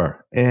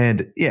sure.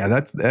 And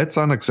yeah, that's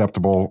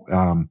unacceptable.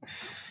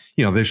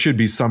 There should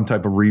be some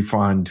type of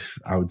refund,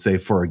 I would say,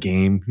 for a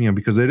game,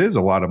 because it is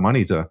a lot of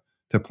money to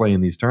play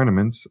in these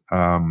tournaments.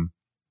 But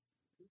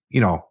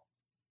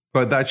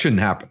that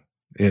shouldn't happen.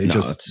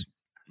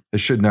 It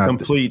should not.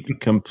 Complete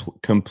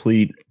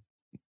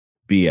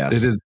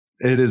BS.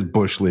 It is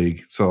Bush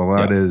League. So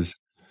that is,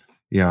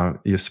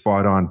 you're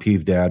spot on,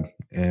 peeved dad.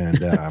 And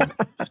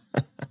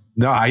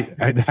no,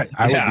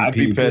 I'd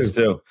be pissed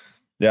too.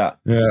 Yeah.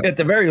 At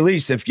the very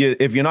least, if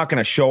you're not going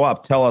to show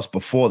up, tell us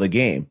before the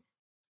game.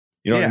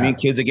 You know what I mean?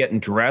 Kids are getting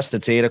dressed.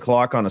 It's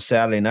 8:00 on a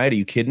Saturday night. Are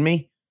you kidding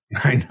me?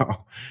 I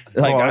know.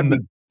 I'm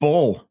the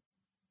bull.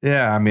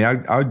 Yeah. I mean,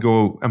 I'd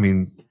go. I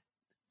mean,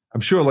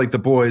 I'm sure like the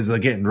boys, they're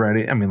getting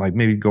ready. I mean, like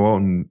maybe go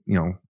out and,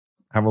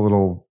 have a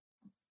little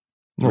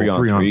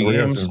 3-on-3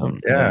 games.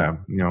 Yeah.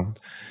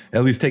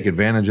 At least take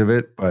advantage of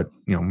it. But,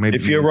 maybe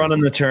if you're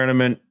running the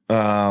tournament,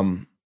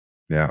 shame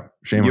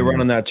you're on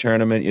running that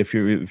tournament. If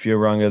you're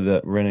running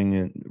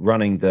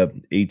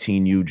the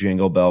 18U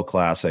Jingle Bell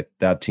Classic,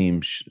 that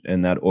team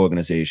and that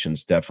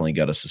organization's definitely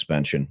got a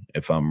suspension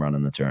if I'm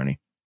running the tourney.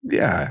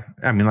 Yeah.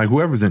 I mean, like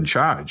whoever's in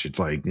charge, it's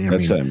like,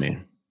 that's what I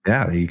mean.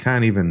 Yeah. You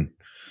can't even,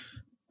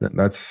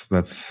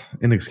 That's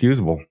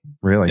inexcusable,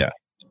 really. Yeah.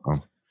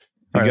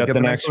 You got the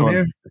next one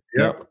here?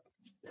 Yep.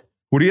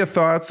 What are your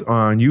thoughts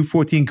on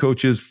U14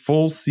 coaches'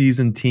 full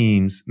season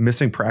teams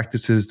missing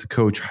practices to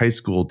coach high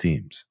school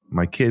teams?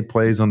 My kid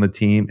plays on the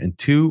team, and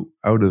 2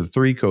 out of the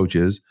 3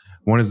 coaches,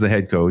 one is the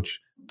head coach,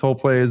 told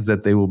players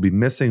that they will be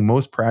missing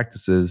most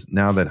practices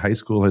now that high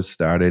school has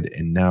started,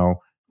 and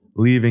now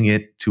leaving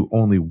it to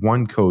only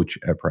 1 coach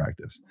at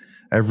practice.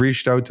 I've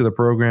reached out to the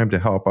program to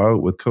help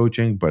out with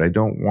coaching, but I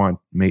don't want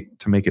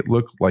to make it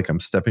look like I'm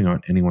stepping on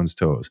anyone's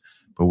toes.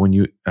 But when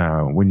you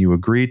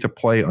agree to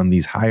play on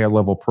these higher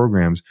level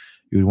programs,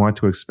 you would want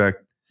to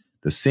expect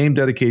the same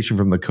dedication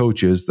from the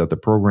coaches that the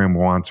program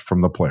wants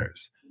from the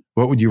players.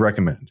 What would you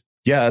recommend?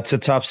 Yeah, it's a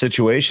tough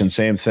situation.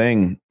 Same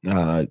thing.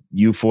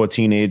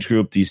 U14 age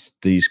group,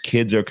 these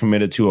kids are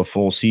committed to a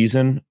full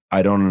season.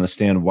 I don't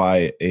understand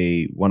why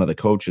one of the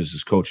coaches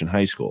is coaching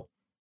high school.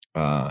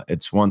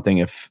 It's one thing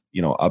if,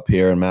 up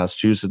here in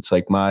Massachusetts,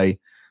 like my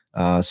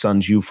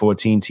son's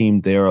U14 team,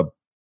 they're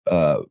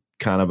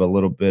kind of a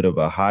little bit of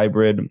a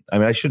hybrid. I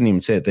mean, I shouldn't even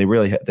say it.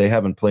 They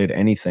haven't played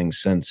anything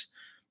since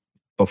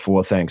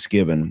before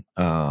Thanksgiving.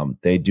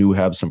 They do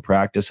have some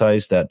practice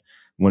ice that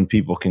when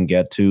people can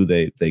get to,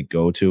 they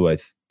go to.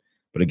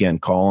 But again,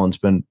 Colin's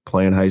been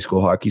playing high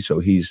school hockey, so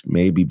he's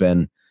maybe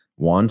been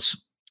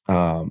once.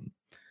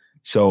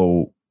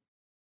 So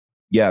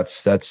yeah,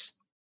 it's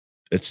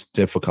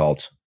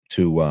difficult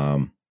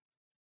to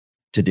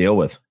deal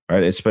with,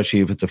 right?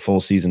 Especially if it's a full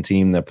season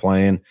team they're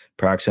playing,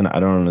 practicing. I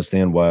don't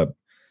understand why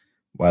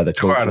the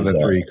 2 out of the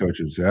 3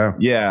 coaches,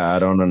 yeah, I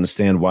don't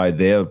understand why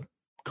they're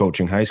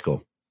coaching high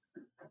school.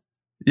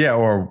 Yeah,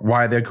 or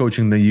why they're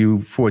coaching the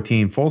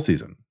U14 full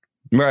season.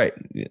 Right.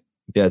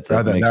 Yeah,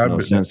 that makes no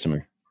sense to me.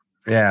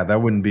 Yeah,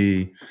 that wouldn't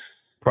be.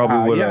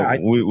 Probably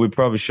we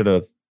probably should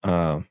have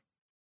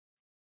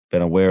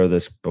been aware of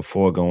this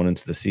before going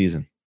into the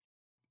season.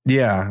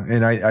 Yeah,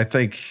 and I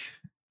think,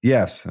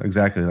 yes,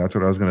 exactly. That's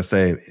what I was going to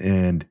say.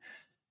 And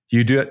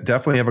you do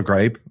definitely have a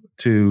gripe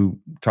to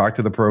talk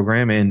to the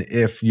program. And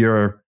if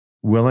you're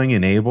willing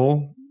and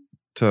able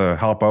to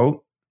help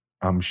out,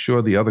 I'm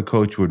sure the other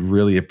coach would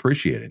really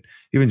appreciate it.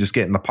 Even just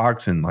getting the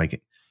pucks and I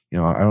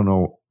don't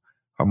know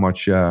how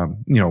much,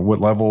 what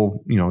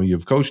level,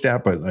 you've coached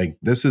at, but like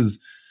this is,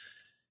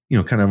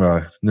 kind of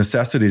a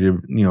necessity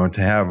to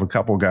have a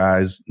couple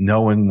guys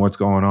knowing what's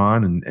going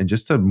on and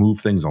just to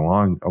move things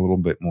along a little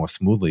bit more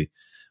smoothly.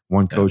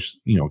 One coach,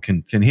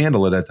 can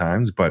handle it at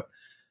times, but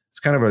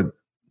it's kind of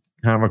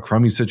a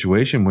crummy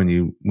situation when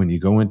you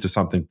go into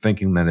something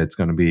thinking that it's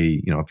going to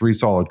be, 3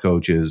 solid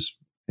coaches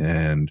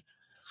and,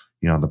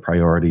 the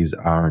priorities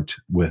aren't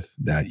with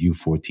that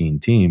U14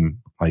 team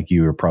like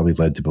you were probably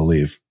led to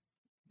believe.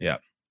 Yeah.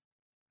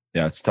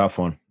 Yeah, it's a tough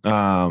one.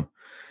 All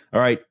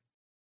right.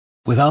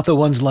 Without the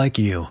ones like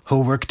you,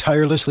 who work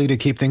tirelessly to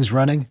keep things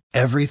running,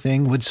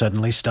 everything would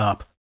suddenly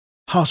stop.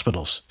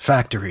 Hospitals,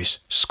 factories,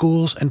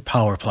 schools, and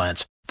power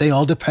plants, they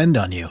all depend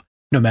on you.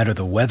 No matter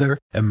the weather,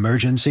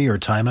 emergency, or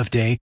time of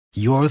day,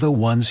 you're the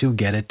ones who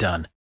get it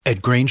done.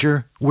 At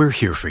Grainger, we're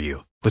here for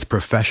you with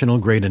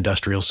professional-grade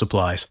industrial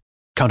supplies.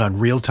 Count on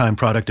real-time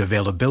product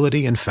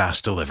availability and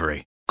fast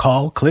delivery.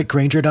 Call,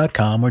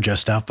 clickgrainger.com, or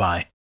just stop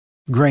by.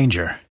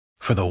 Grainger,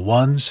 for the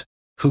ones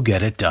who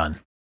get it done.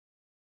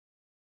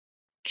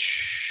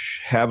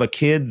 Have a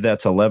kid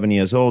that's 11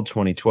 years old,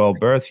 2012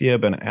 birth year,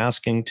 been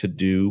asking to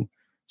do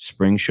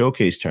spring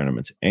showcase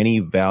tournaments. Any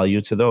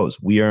value to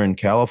those? We are in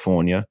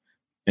California,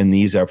 and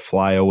these are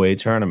flyaway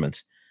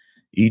tournaments.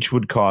 Each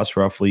would cost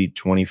roughly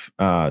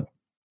 $2,500.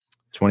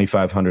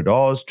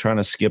 Trying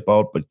to skip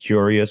out, but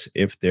curious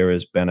if there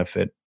is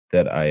benefit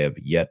that I have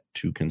yet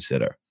to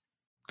consider.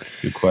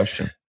 Good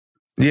question.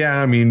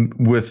 Yeah, I mean,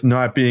 with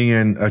not being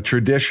in a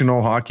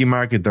traditional hockey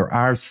market, there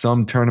are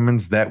some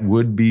tournaments that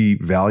would be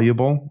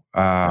valuable,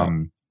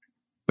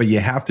 but you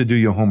have to do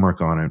your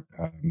homework on it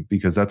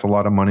because that's a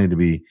lot of money to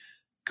be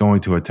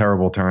going to a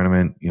terrible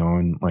tournament.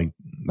 And like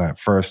that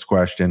first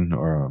question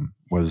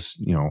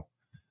was,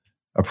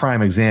 a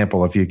prime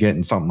example. If you're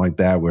getting something like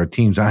that where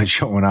teams aren't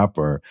showing up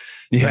or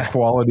the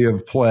quality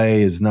of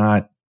play is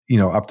not,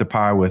 up to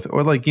par with,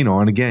 or like,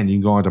 and again, you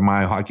can go into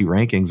my hockey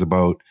rankings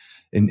about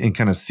and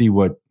kind of see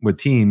what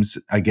teams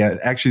I get.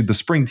 Actually, the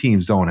spring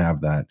teams don't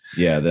have that.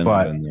 Yeah. So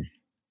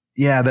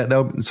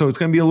it's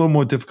going to be a little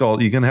more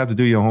difficult. You're going to have to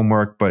do your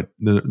homework, but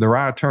there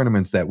are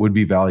tournaments that would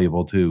be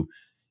valuable to,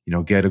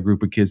 get a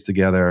group of kids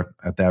together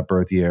at that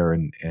birth year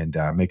and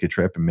make a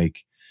trip and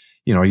make,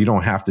 you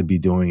don't have to be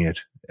doing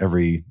it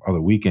every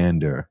other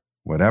weekend or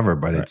whatever,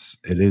 but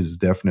it is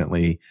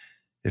definitely,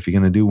 if you're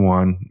going to do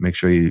one, make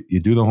sure you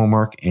do the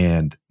homework,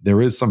 and there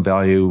is some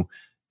value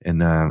in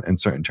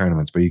certain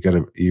tournaments, but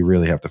you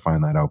really have to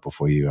find that out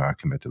before you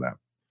commit to that.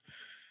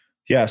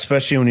 Yeah.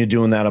 Especially when you're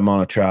doing that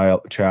amount of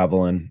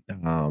traveling,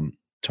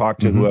 talk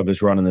to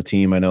whoever's running the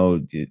team. I know,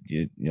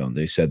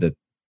 they said that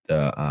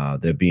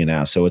they're being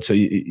asked. So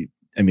you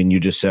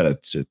just said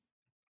it's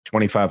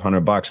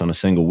 $2,500 on a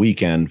single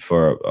weekend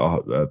for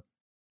a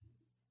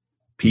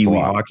Pee Wee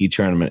hockey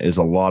tournament is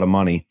a lot of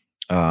money.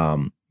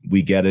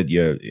 we get it.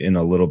 You're in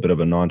a little bit of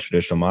a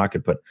non-traditional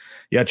market, but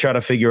yeah, try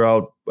to figure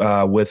out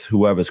with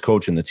whoever's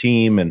coaching the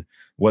team and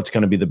what's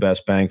going to be the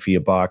best bang for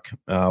your buck,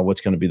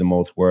 what's going to be the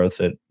most worth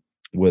it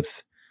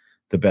with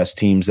the best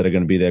teams that are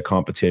going to be their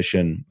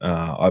competition.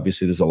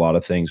 Obviously, there's a lot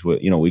of things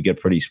we get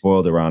pretty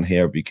spoiled around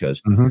here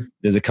because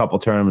there's a couple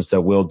tournaments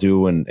that we'll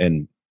do,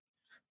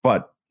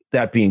 but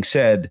that being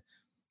said,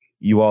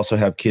 you also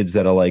have kids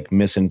that are like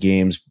missing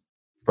games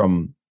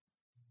from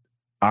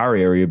our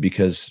area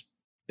because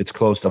it's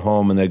close to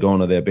home and they're going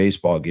to their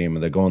baseball game or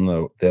they're going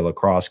to their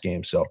lacrosse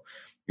game. So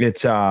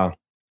it's tough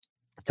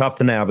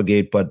to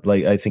navigate, but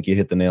like I think you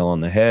hit the nail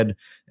on the head,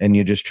 and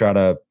you just try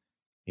to,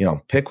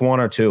 pick one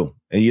or two.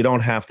 And you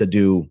don't have to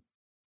do,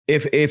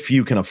 if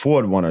you can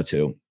afford one or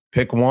two,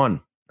 pick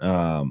one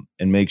and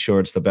make sure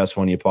it's the best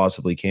one you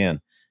possibly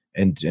can,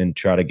 and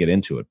try to get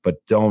into it.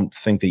 But don't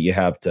think that you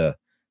have to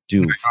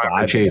do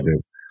 5. Chase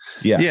it.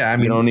 Yeah. I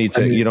mean,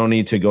 you don't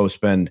need to go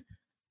spend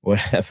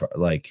whatever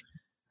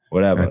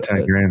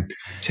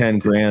 10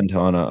 grand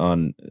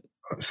on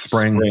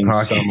spring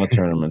summer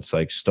tournaments.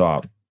 Like,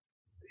 stop.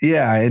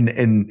 Yeah,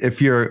 and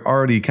if you're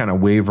already kind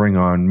of wavering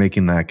on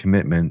making that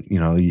commitment,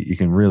 you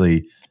can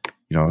really,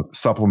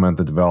 supplement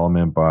the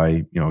development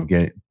by,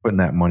 putting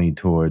that money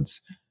towards,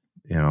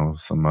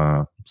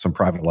 some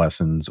private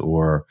lessons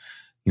or,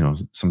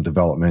 some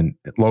development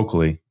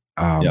locally.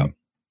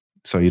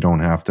 So you don't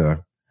have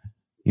to,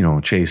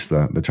 chase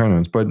the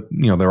tournaments. But,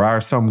 there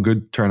are some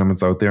good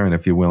tournaments out there. And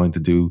if you're willing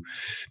to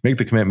make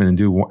the commitment and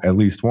do at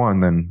least one,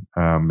 then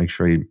make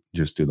sure you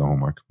just do the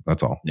homework.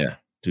 That's all. Yeah.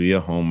 Do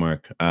your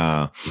homework.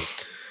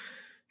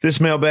 This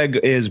mailbag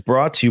is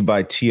brought to you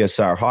by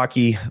TSR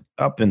Hockey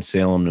up in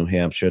Salem, New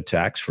Hampshire,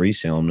 tax-free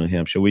Salem, New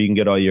Hampshire, where you can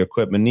get all your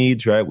equipment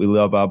needs, right? We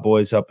love our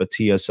boys up at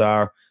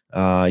TSR.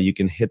 You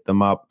can hit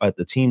them up at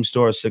the team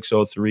store,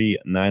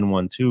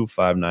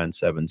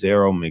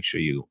 603-912-5970. Make sure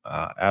you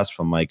ask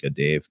for Mike or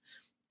Dave,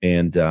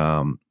 and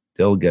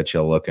they'll get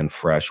you looking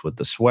fresh with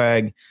the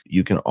swag.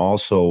 You can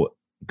also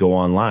go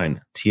online,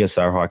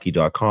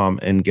 tsrhockey.com,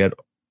 and get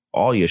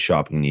all your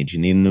shopping needs.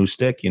 You need a new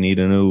stick, you need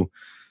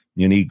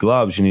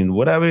gloves, you need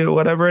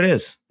whatever it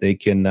is. They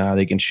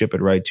can ship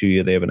it right to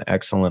you. They have an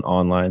excellent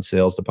online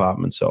sales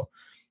department. So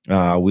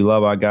we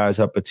love our guys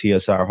up at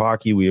TSR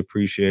Hockey. We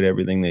appreciate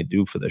everything they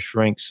do for the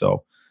shrink.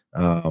 So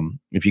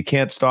if you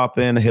can't stop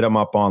in, hit them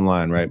up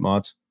online, right,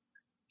 Mods?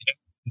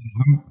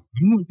 I'm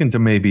looking to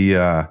maybe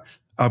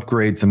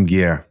upgrade some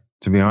gear,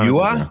 to be honest. You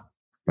are?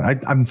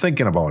 I'm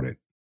thinking about it.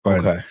 But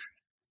okay.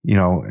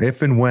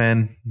 If and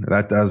when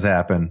that does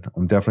happen,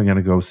 I'm definitely going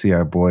to go see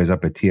our boys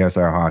up at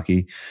TSR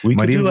Hockey. We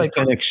could do like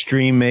an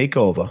extreme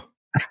makeover.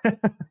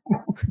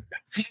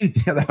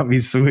 Yeah, that'd be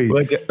sweet.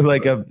 Like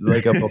a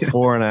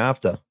before and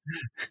after.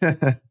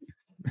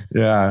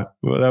 Yeah,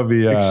 well, that'd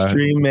be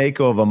extreme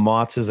makeover,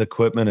 Mott's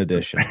equipment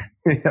edition.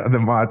 Yeah, the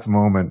Mott's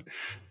moment.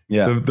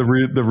 Yeah,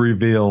 the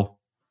reveal.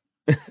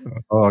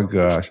 Oh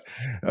gosh,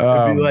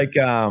 it'd be like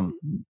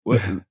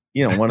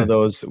one of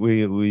those.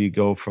 We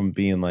go from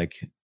being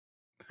like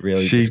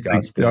really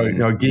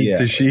disgusting, geek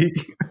to chic.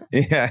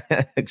 Yeah,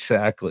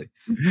 exactly.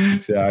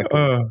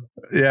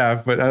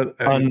 Yeah, but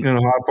I'm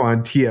gonna hop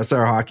on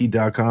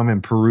tsrhockey.com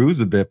and peruse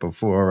a bit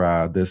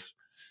before this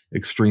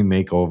extreme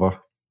makeover.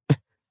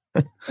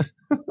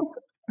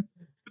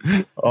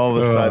 All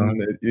of a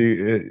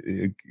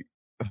sudden,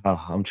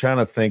 I'm trying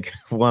to think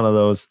of one of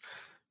those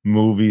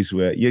movies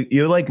where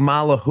you're like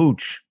Marla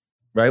Hooch,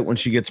 right? When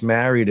she gets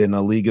married in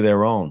A League of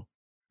Their Own,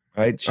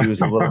 right? She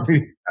was a little.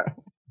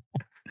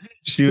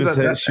 She was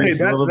a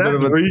little bit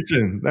of a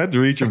reaching. That's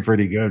reaching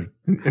pretty good.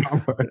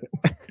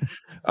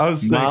 I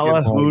was thinking,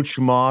 Marla Hooch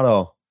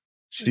model.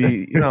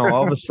 She,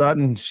 all of a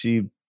sudden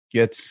she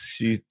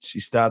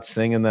starts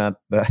singing that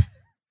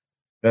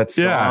song.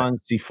 Yeah.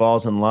 She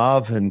falls in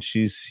love, and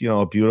she's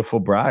a beautiful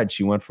bride.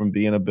 She went from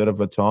being a bit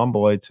of a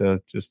tomboy to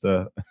just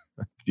a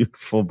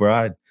beautiful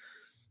bride.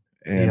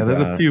 And, yeah,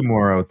 there's a few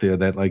more out there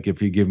that, like,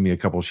 if you give me a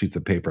couple sheets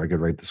of paper, I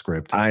could write the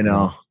script. I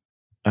know.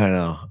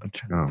 I'm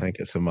trying to think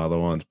of some other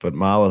ones, but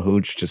Marla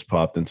Hooch just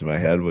popped into my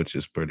head, which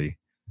is pretty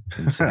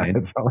insane.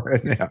 That's all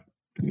right. Yeah.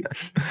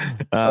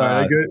 All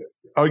right,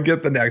 I'll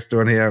get the next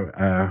one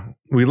here.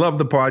 We love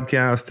the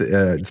podcast.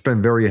 It's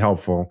been very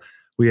helpful.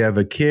 We have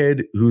a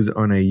kid who's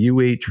on a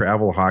U8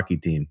 travel hockey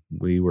team.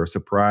 We were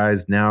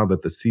surprised now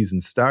that the season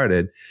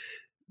started.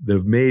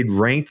 They've made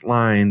ranked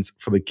lines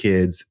for the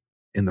kids,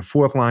 and the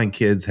fourth line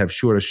kids have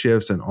shorter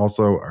shifts and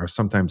also are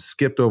sometimes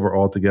skipped over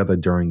altogether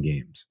during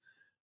games.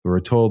 We were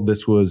told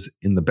this was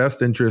in the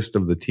best interest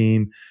of the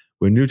team.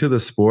 We're new to the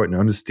sport and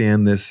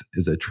understand this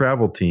is a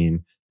travel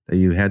team that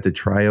you had to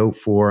try out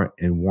for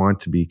and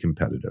want to be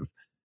competitive.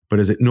 But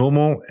is it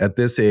normal at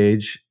this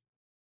age?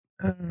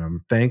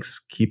 Thanks.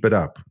 Keep it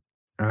up.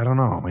 I don't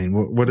know. I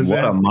mean, what is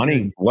that?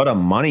 What a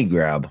money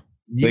grab.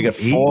 They got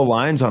 4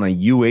 lines on a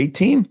U8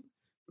 team?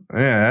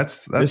 Yeah,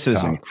 this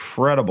is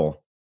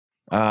incredible.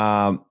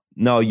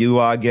 No, you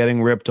are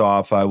getting ripped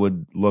off. I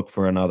would look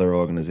for another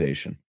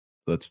organization.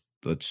 Let's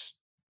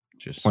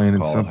just plain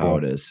and call simple. it how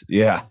it is.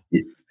 Yeah.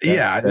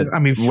 I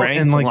mean,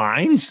 ranked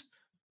lines.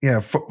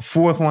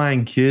 fourth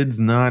line kids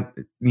not,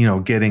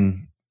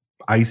 getting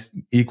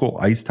equal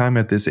ice time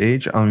at this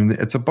age. I mean,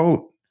 it's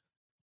about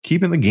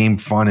keeping the game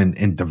fun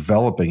and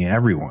developing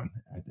everyone.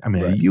 I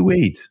mean, right.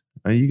 U8,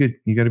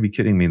 you got to be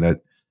kidding me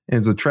that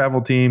as a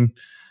travel team,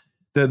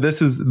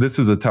 this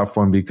is a tough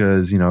one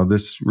because,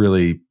 this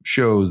really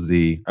shows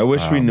the. I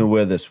wish we knew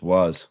where this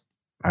was.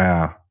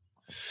 It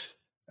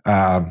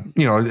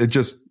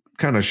just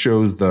kind of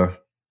shows the,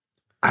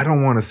 I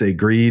don't want to say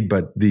greed,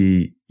 but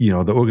the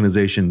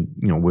organization,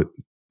 with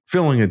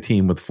filling a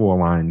team with four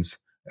lines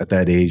at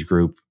that age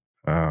group.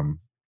 And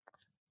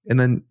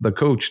then the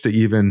coach to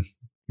even,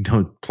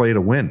 play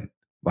to win.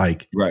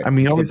 Like, right. I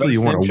mean, obviously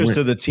you want to win.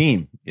 To the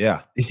team.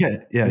 Yeah.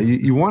 Yeah.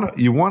 You want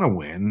to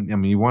win. I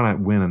mean, you want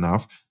to win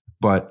enough,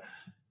 but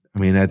I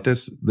mean, at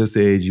this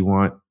age, you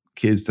want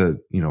kids to,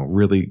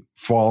 really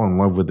fall in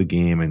love with the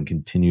game and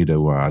continue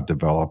to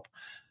develop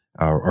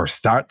or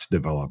start to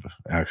develop.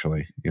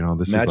 Actually,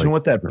 this imagine is like,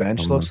 what that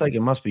bench looks like.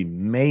 It must be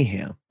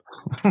mayhem.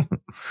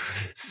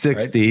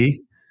 60, right?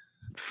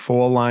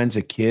 4 lines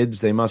of kids.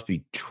 They must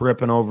be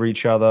tripping over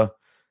each other.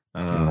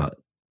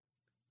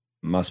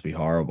 Must be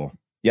horrible.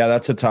 Yeah,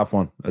 that's a tough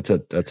one. That's a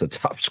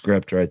tough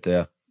script right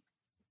there.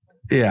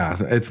 Yeah,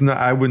 it's not.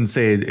 I wouldn't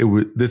say it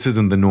would. This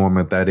isn't the norm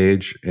at that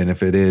age, and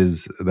if it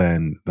is,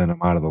 then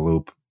I'm out of the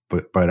loop.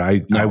 But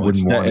I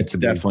wouldn't want. It's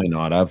definitely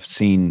not. I've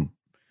seen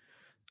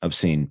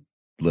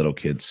little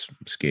kids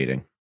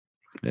skating.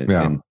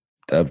 And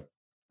a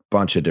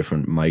bunch of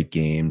different Mike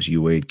games,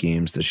 U8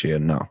 games this year.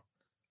 No.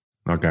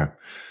 Okay.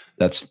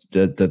 That's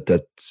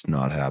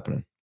not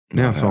happening.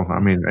 I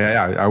mean,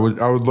 I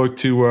would look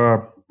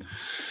to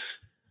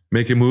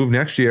make a move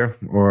next year,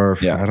 or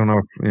I don't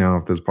know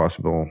if there's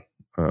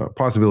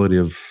possibility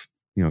of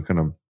kind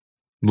of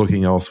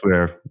looking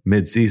elsewhere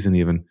mid-season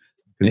even.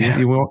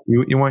 You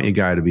want your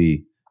guy to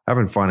be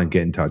having fun and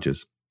getting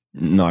touches,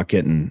 not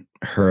getting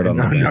hurt on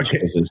the bench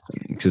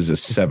because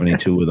there's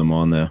 72 of them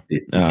on there.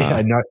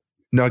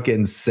 Not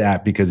getting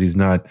sat because he's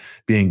not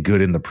being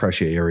good in the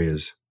pressure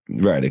areas.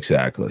 Right,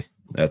 exactly.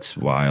 That's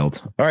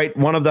wild. All right.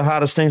 One of the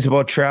hardest things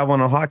about traveling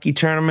to hockey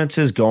tournaments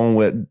is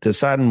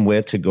deciding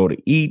where to go to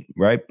eat,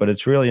 right? But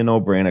it's really a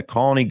no-brainer.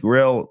 Colony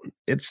Grill,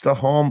 it's the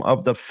home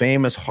of the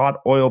famous hot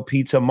oil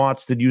pizza.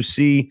 Mott's, did you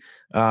see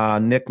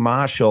Nick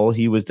Marshall?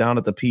 He was down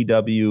at the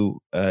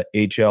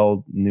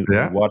PWHL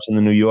watching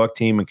the New York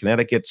team in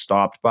Connecticut,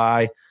 stopped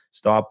by,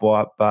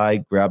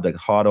 grabbed a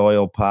hot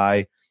oil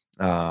pie.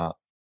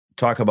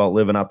 Talk about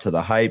living up to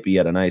the hype. He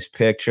had a nice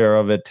picture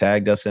of it,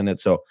 tagged us in it.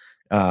 So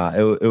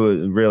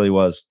it really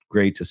was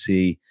great to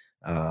see,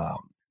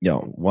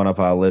 one of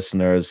our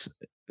listeners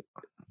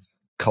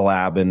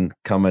collabing,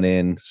 coming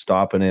in,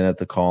 stopping in at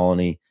the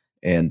Colony,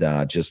 and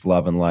just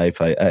loving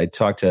life. I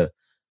talked to.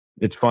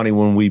 It's funny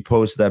when we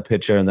posted that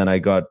picture, and then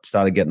I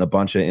started getting a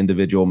bunch of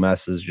individual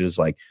messages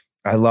like,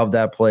 I love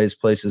that place.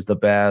 Place is the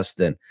best.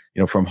 And,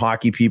 from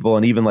hockey people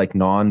and even like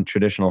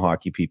non-traditional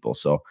hockey people.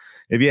 So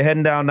if you're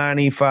heading down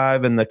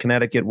 95 in the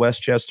Connecticut,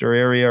 Westchester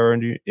area, or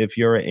if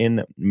you're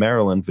in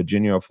Maryland,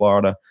 Virginia, or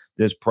Florida,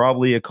 there's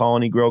probably a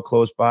Colony Grill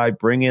close by.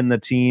 Bring in the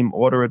team,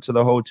 order it to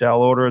the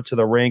hotel, order it to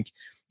the rink.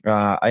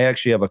 I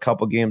actually have a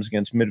couple games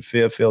against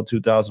Mid-Fairfield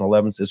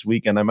 2011s this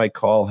weekend. I might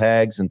call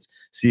Hags and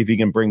see if he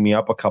can bring me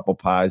up a couple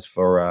pies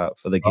for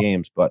the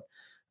games. But,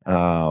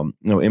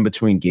 in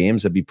between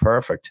games, it'd be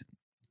perfect.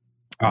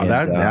 Oh,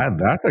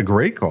 that's a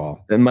great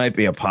call. It might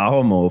be a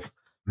power move,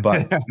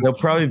 but they'll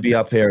probably be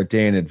up here a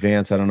day in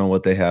advance. I don't know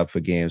what they have for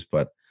games,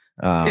 but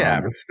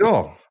but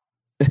still,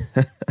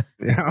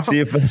 see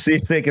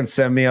if they can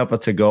send me up a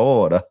to-go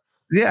order.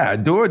 Yeah,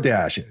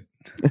 DoorDash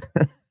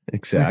it.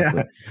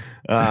 Exactly.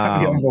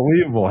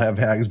 Unbelievable. Have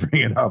Hags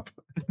bring it up.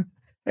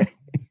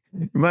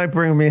 You might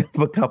bring me up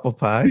a couple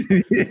pies.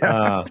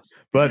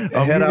 But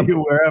I'll meet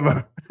you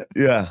wherever.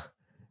 Yeah.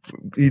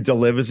 He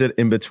delivers it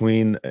in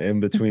between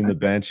the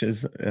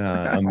benches.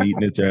 I'm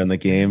eating it during the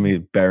game. He's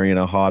burying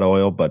a hot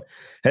oil. But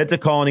head to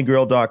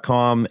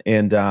colonygrill.com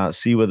and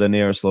see where the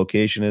nearest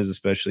location is,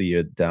 especially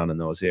you're down in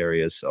those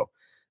areas. So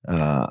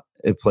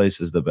it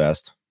place is the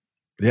best.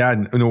 Yeah,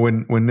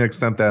 when Nick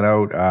sent that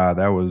out,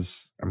 that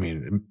was, I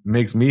mean, it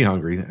makes me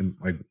hungry. And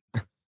like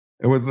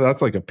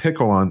that's like a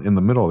pickle in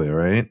the middle there,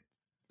 right?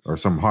 Or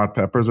some hot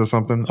peppers or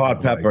something.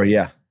 Hot pepper,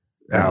 yeah.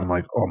 Yeah, I'm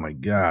like, oh my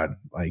God.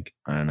 Like,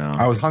 I know.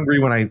 I was hungry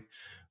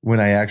when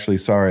I actually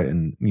saw it.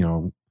 And,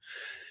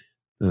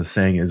 the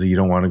saying is that you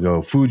don't want to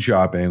go food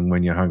shopping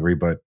when you're hungry.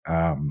 But,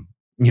 I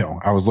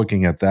was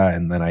looking at that,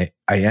 and then I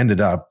ended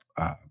up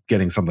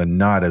getting something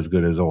not as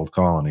good as Old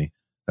Colony.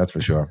 That's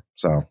for sure.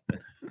 So,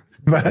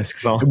 but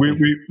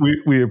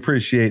we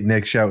appreciate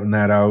Nick shouting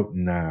that out.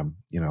 And,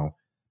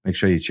 make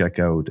sure you check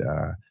out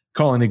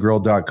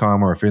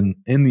colonygrill.com, or if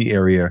in the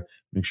area,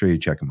 make sure you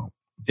check them out.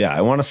 Yeah,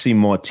 I want to see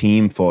more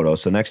team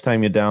photos. So next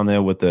time you're down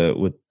there with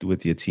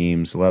your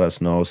teams, let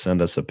us know.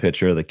 Send us a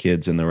picture of the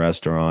kids in the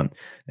restaurant,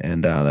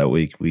 and that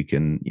we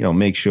can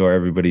make sure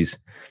everybody's.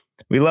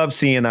 We love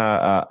seeing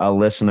our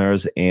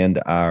listeners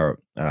and our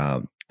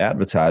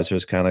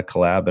advertisers kind of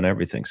collab and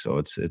everything. So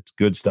it's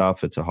good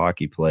stuff. It's a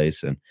hockey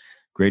place, and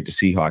great to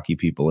see hockey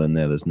people in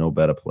there. There's no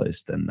better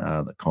place than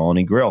the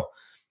Colony Grill.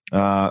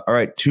 All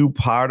right,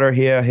 two-parter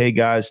here. Hey,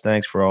 guys,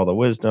 thanks for all the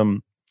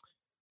wisdom.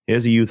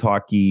 Here's a youth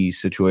hockey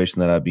situation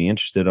that I'd be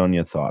interested on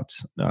your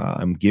thoughts.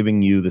 I'm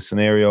giving you the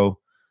scenario.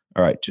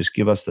 All right, just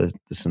give us the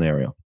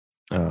scenario.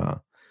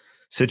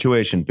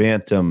 Situation,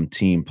 Bantam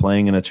team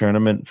playing in a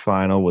tournament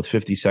final with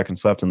 50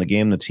 seconds left in the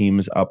game. The team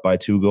is up by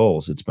 2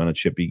 goals. It's been a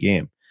chippy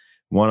game.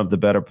 One of the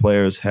better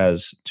players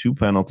has 2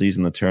 penalties,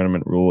 and the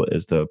tournament rule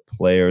is the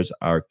players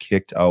are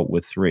kicked out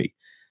with 3.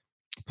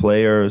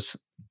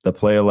 The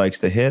player likes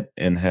to hit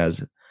and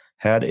has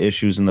had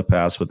issues in the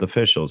past with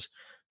officials.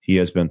 He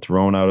has been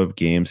thrown out of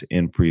games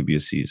in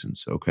previous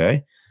seasons.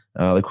 Okay.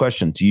 The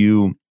question, do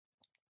you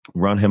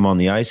run him on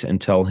the ice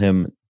and tell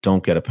him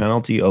don't get a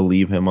penalty, or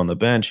leave him on the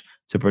bench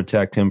to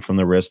protect him from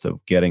the risk of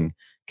getting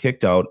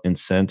kicked out and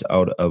send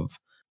out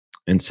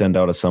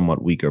a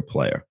somewhat weaker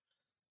player?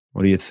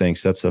 What do you think?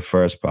 That's the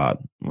first part.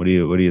 What do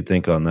you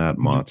think on that,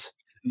 Motts?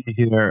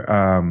 Here,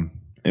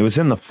 it was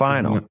in the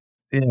final.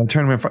 Yeah,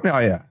 tournament final. Oh,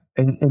 yeah.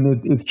 And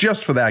it's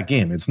just for that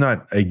game. It's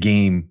not a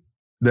game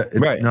that it's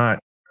right. Not,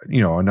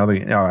 another.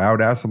 I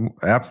would ask them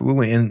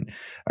absolutely, and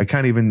I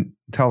can't even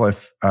tell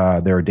if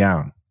they're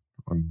down.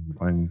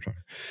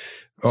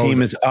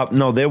 Team is up.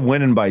 No, they're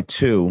winning by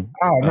 2.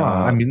 Oh no,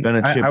 I mean, been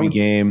a chippy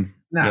game.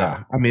 Nah,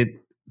 yeah. I mean,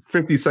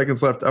 50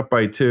 seconds left, up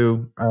by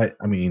 2. I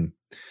mean,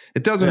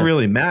 it doesn't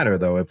really matter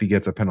though if he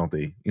gets a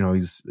penalty. He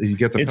gets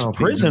a penalty. It's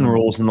prison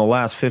rules in the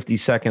last 50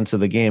 seconds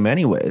of the game,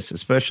 anyways,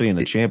 especially in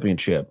a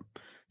championship.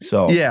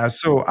 So yeah,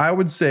 so I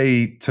would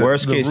say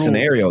worst case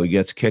scenario, he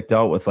gets kicked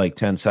out with like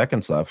 10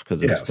 seconds left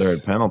because of his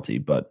third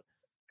penalty.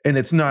 And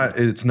it's not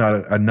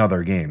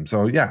another game.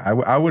 So yeah,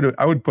 I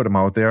would put him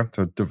out there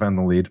to defend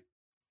the lead.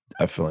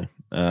 Definitely.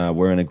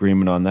 We're in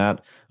agreement on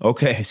that.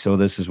 Okay, so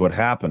this is what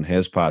happened.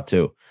 Here's part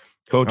 2.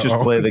 Coaches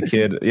play the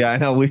kid. Yeah, I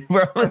know. We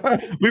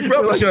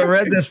probably should have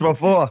read this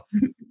before.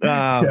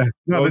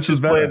 This is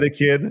play the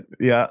kid.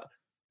 Yeah.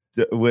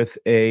 With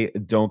a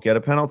don't get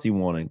a penalty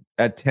warning.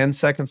 At 10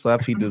 seconds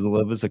left, he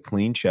delivers a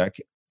clean check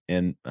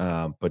and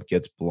but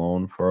gets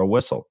blown for a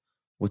whistle.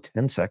 With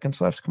 10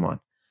 seconds left, come on.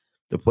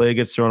 The player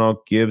gets thrown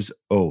out, gives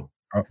boy.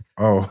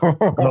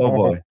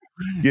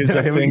 Gives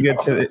a finger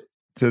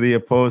to the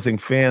opposing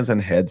fans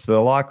and heads to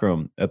the locker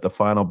room. At the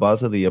final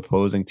buzzer, the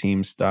opposing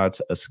team starts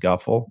a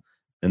scuffle,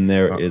 and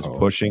there is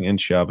pushing and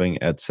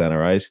shoving at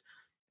center ice.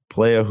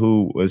 Player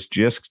who was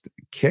just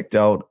kicked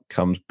out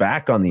comes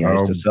back on the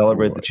ice to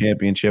celebrate the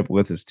championship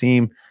with his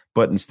team,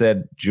 but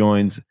instead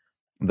joins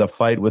the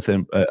fight with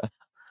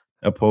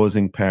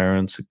opposing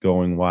parents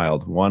going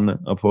wild. One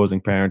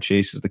opposing parent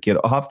chases the kid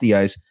off the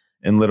ice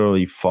and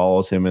literally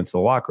follows him into the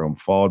locker room,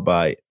 followed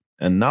by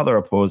another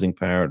opposing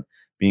parent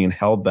being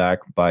held back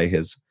by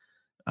his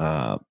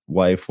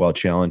wife while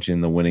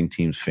challenging the winning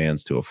team's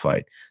fans to a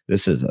fight.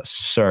 This is a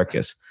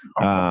circus.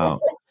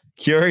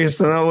 Curious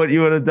to know what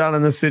you would have done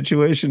in this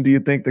situation. Do you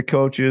think the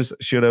coaches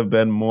should have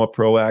been more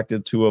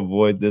proactive to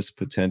avoid this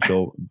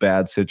potential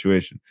bad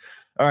situation?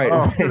 All right,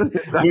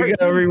 we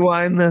got to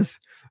rewind this.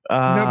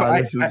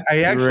 But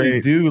I actually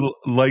do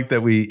like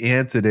that we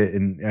answered it,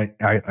 and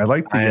I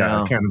like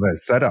the kind of the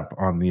setup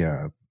on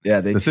the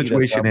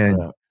situation,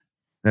 and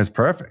that's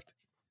perfect.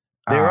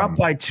 They're up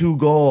by 2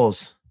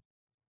 goals.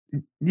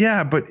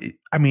 Yeah, but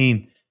I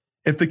mean,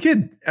 if the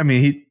kid, I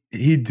mean,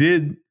 he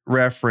did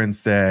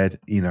reference that,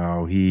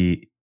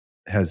 he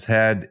has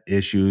had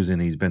issues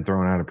and he's been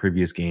thrown out of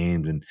previous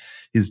games and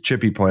he's a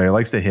chippy player,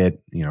 likes to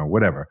hit,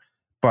 whatever.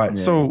 But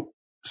so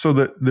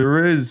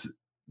there is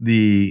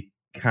the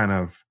kind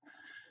of,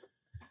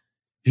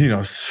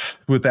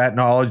 with that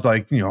knowledge,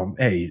 like,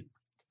 hey,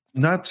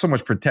 not so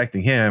much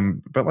protecting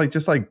him, but like,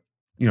 just like,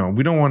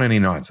 we don't want any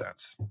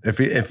nonsense. If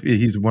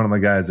he's one of the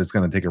guys that's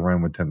going to take a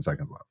run with 10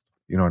 seconds left,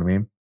 you know what I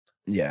mean?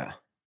 Yeah.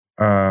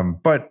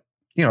 But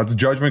it's a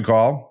judgment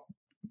call.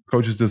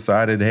 Coaches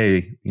decided,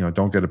 hey,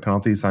 don't get a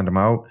penalty, send him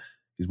out.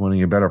 He's one of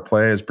your better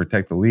players,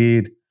 protect the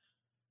lead.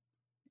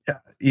 Yeah,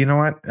 you know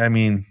what? I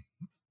mean,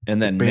 and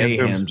then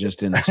mayhem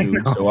just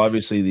ensued. So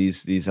obviously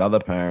these other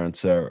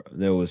parents there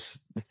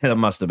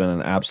must have been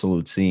an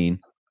absolute scene.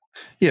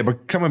 Yeah,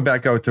 but coming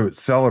back out to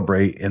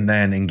celebrate and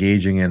then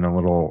engaging in a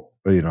little,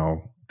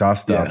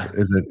 dust up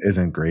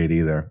isn't great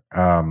either.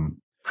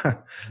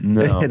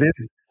 No. It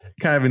is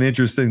kind of an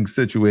interesting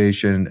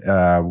situation.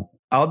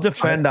 I'll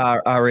defend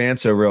our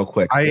answer real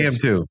quick. I am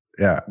too.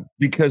 Yeah.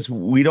 Because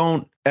we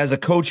don't, as a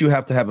coach, you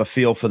have to have a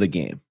feel for the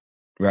game,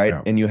 right?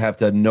 Yeah. And you have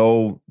to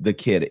know the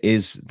kid.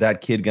 Is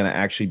that kid going to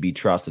actually be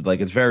trusted? Like,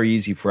 it's very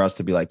easy for us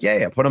to be like,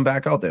 yeah, put him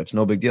back out there. It's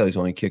no big deal. He's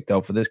only kicked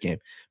out for this game.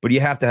 But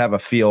you have to have a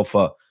feel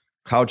for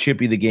how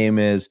chippy the game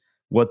is,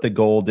 what the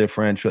goal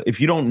differential.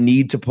 If you don't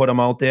need to put him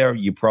out there,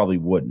 you probably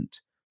wouldn't,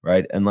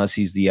 right? Unless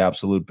he's the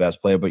absolute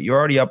best player. But you're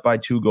already up by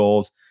 2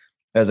 goals.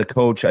 As a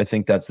coach, I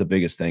think that's the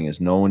biggest thing,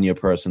 is knowing your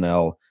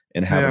personnel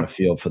and having a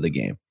feel for the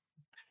game.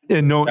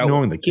 And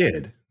knowing the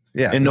kid.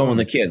 Yeah. And knowing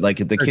the kid.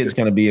 Like, if the kid's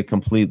going to be a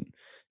complete,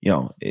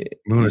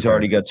 he's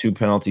already got 2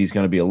 penalties, he's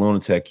going to be a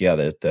lunatic. Yeah,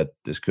 that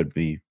this could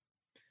be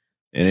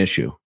an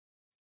issue.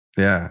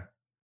 Yeah.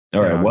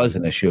 Or it was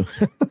an issue.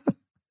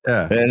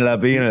 Yeah. It ended up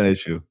being an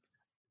issue.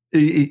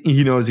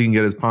 He knows he can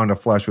get his pound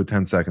of flesh with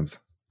 10 seconds.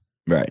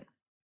 Right.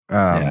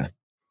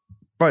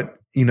 But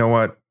you know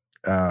what?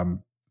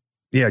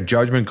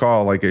 Judgment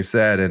call, like I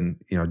said,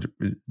 and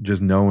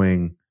just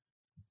knowing.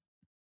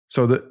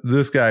 So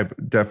this guy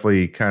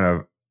definitely kind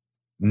of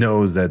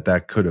knows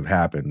that could have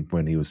happened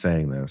when he was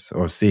saying this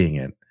or seeing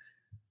it.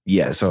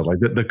 Yes. So like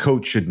the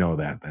coach should know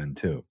that then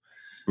too.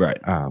 Right.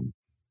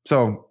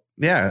 So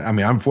yeah, I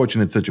mean,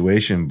 unfortunate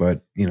situation,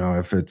 but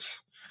if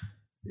it's,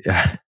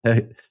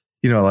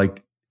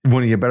 like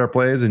one of your better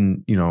players,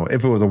 and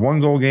if it was a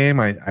 1-goal game,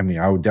 I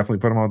would definitely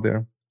put him out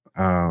there.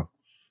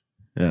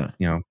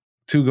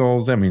 2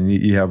 goals. I mean,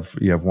 you have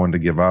one to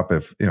give up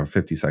if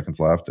 50 seconds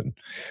left,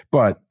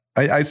 but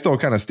I still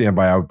kind of stand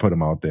by. I would put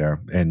him out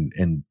there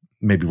and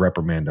maybe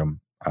reprimand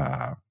him,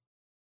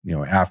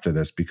 after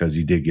this, because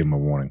you did give him a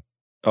warning.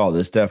 Oh,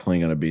 there's definitely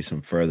going to be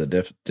some further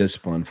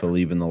discipline for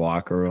leaving the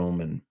locker room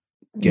and.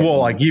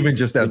 Even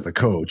just as the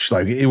coach,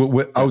 like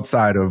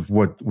outside of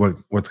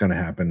what's going to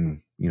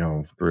happen,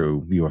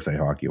 through USA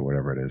Hockey or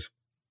whatever it is.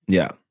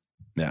 Yeah.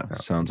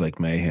 Sounds like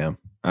mayhem.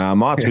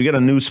 Motts, we got a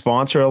new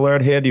sponsor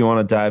alert here. Do you want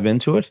to dive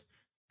into it?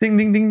 Ding,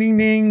 ding, ding, ding,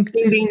 ding.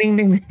 Ding, ding, ding,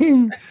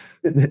 ding,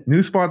 ding.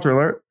 New sponsor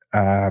alert.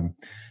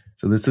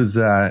 So this is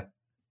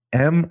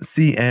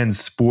MCN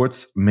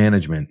Sports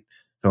Management.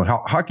 So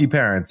hockey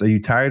parents, are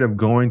you tired of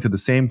going to the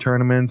same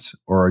tournaments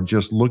or are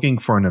just looking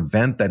for an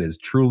event that is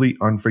truly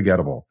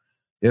unforgettable?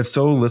 If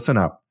so, listen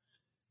up.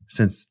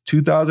 Since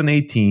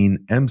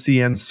 2018,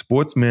 MCN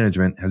Sports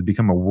Management has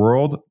become a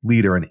world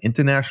leader in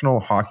international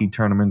hockey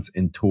tournaments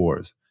and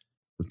tours.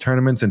 With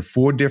tournaments in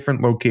 4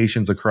 different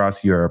locations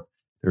across Europe,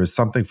 there is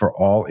something for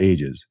all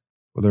ages.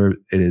 Whether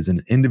it is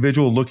an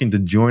individual looking to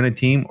join a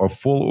team or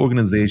full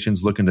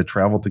organizations looking to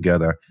travel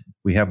together,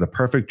 we have the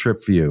perfect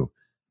trip for you.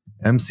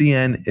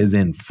 MCN is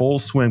in full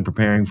swing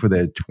preparing for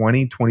their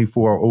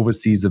 2024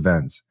 overseas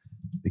events.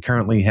 They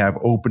currently have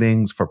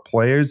openings for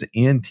players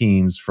and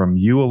teams from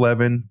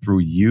U11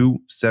 through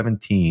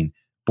U17,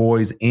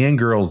 boys and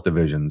girls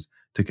divisions,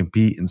 to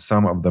compete in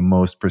some of the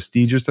most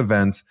prestigious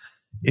events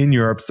in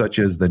Europe, such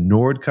as the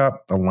Nord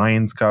Cup, the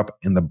Lions Cup,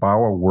 and the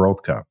Bauer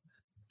World Cup.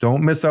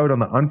 Don't miss out on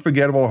the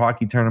unforgettable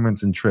hockey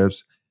tournaments and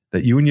trips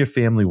that you and your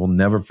family will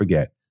never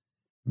forget.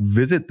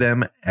 Visit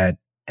them at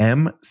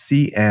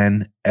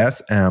mcnsm.com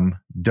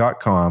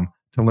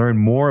to learn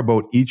more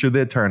about each of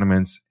their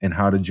tournaments and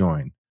how to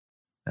join.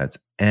 That's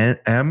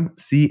mcnsm.com,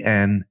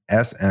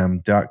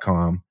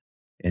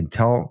 and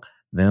tell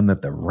them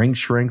that the Rink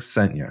Shrink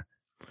sent you.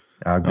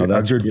 Our good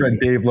friend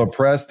Dave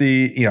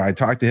Lopresti, I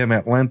talked to him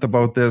at length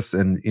about this,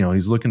 and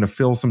he's looking to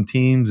fill some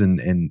teams,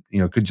 and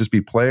could just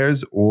be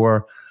players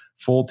or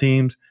full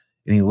teams,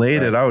 and he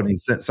laid it out, and he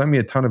sent me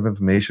a ton of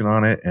information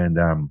on it, and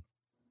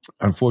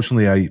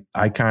unfortunately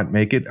I can't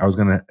make it. I was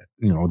gonna,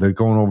 they're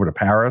going over to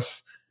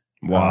Paris.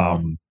 Wow.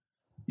 And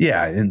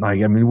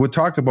we're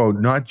talking about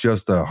not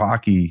just a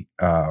hockey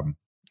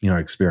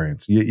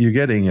experience. You're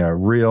getting a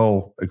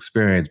real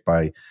experience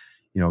by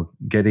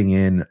getting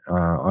in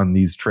on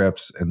these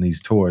trips and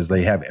these tours.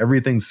 They have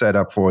everything set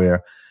up for you.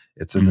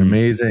 It's an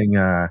amazing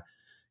kind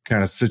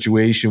of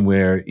situation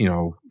where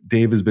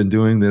Dave has been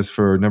doing this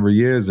for a number of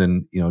years,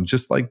 and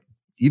just like,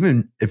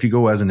 even if you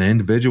go as an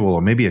individual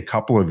or maybe a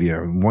couple of you,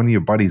 one of your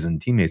buddies and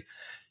teammates,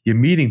 you're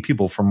meeting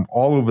people from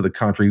all over the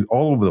country,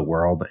 all over the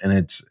world, and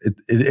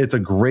it's a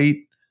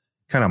great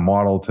kind of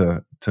model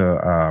to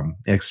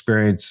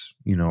experience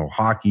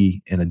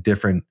hockey in a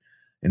different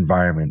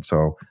environment.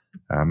 So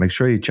make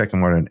sure you check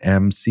them out at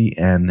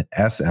mcnsm.com.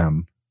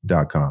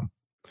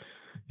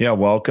 Yeah,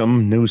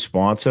 welcome, new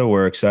sponsor.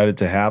 We're excited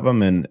to have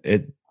them, and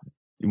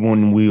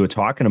when we were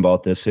talking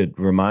about this, it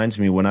reminds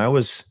me when I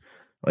was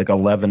like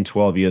 11,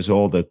 12 years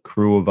old, a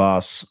crew of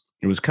us,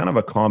 it was kind of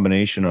a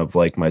combination of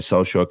like my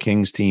South Shore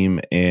Kings team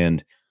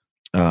and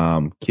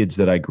kids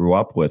that I grew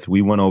up with.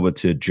 We went over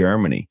to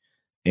Germany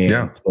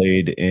and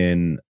played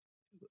in,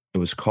 it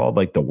was called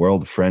like the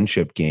World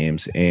Friendship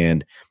Games.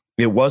 And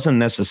it wasn't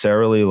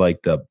necessarily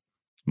like the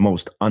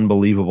most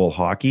unbelievable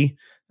hockey.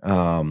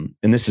 And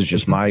this is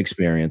just my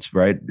experience,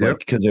 right? Like,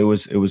 because it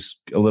was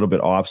a little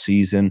bit off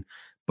season,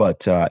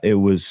 but it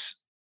was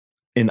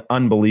an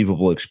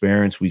unbelievable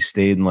experience. We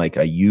stayed in like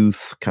a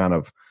youth kind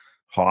of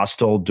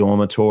hostel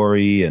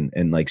dormitory,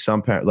 and like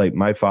some parents, like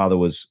my father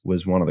was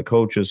one of the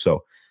coaches,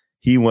 so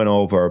he went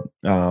over.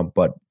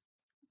 But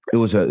it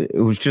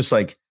was just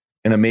like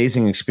an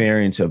amazing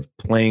experience of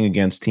playing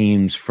against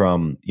teams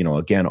from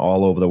again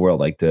all over the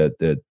world, like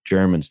the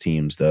Germans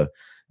teams, the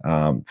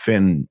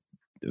Finland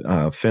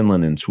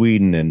and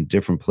Sweden and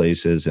different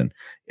places, and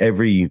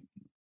there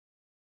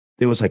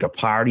was like a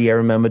party I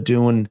remember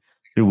doing.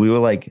 We were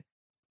like,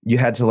 you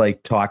had to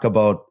like talk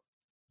about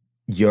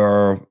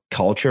your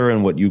culture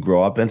and what you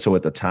grew up in. So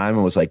at the time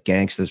it was like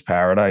Gangsta's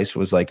Paradise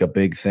was like a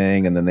big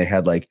thing. And then they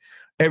had like,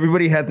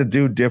 everybody had to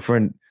do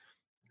different.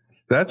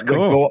 That's cool.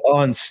 Like, go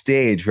on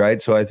stage.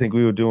 Right. So I think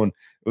we were doing,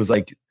 it was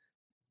like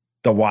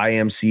the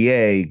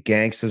YMCA,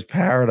 Gangsta's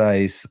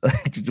Paradise.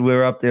 We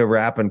were up there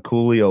rapping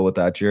Coolio with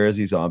our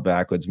jerseys on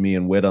backwards, me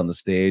and Whit on the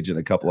stage and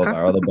a couple of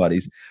our other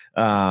buddies.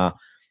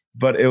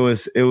 But it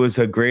was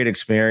a great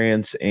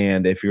experience.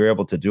 And if you're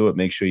able to do it,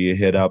 make sure you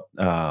hit up,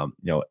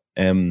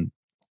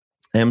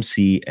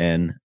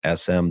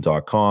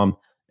 mcnsm.com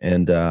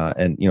and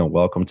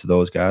welcome to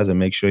those guys, and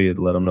make sure you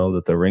let them know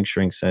that the Rink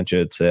Shrink sent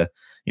you. To,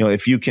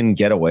 if you can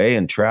get away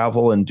and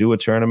travel and do a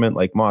tournament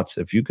like Mott's,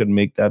 if you could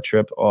make that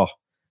trip, that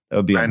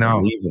would be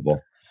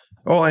unbelievable.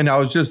 Oh, and I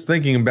was just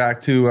thinking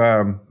back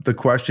to the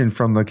question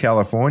from the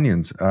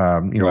Californians.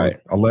 Right.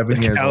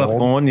 11 years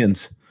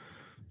Californians.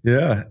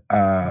 Old.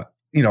 Yeah.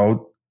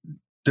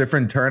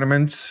 Different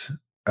tournaments.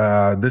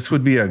 This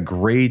would be a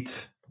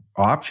great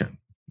option.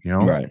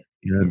 Right.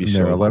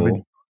 They're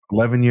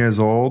 11 years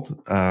old.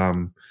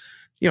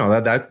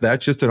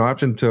 That's just an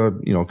option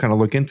to kind of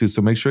look into.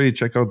 So make sure you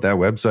check out that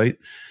website.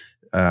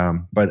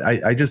 But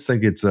I just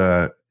think it's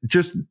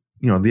just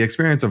the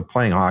experience of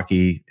playing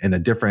hockey in a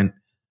different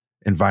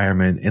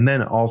environment, and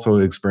then also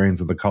experience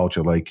of the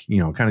culture, like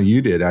kind of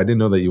you did. I didn't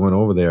know that you went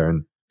over there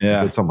and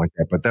did something like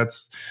that. But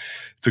it's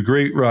a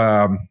great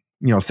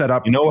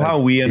setup. How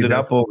we ended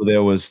up over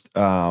there was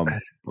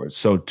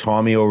so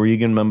Tommy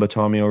O'Regan. Remember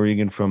Tommy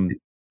O'Regan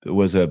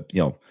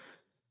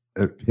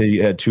he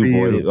had two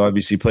boys.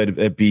 Obviously played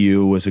at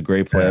BU, was a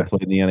great player,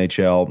 played in the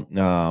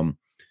NHL.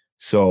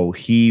 So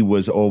he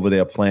was over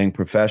there playing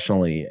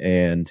professionally,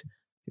 and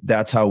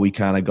that's how we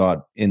kind of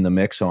got in the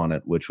mix on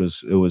it, which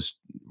was, it was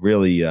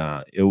really,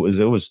 it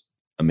was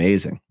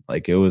amazing.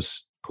 Like, it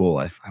was cool.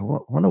 I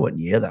wonder what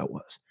year that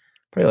was.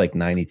 Probably like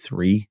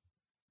 93,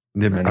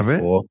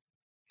 94.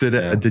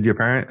 Did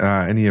your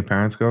any of your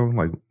parents go,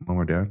 like mom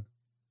or dad?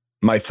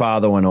 My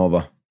father went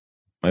over.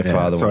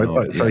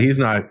 So he's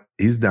not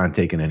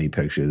taking any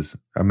pictures.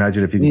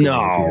 Imagine if you can go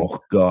to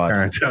your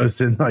parents' house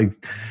and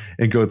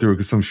go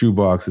through some shoe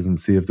boxes and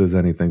see if there's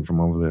anything from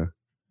over there.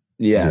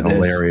 Yeah,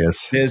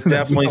 hilarious. There's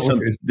definitely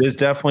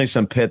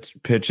some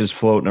pitches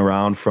floating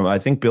around from, I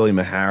think, Billy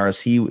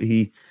Maharis.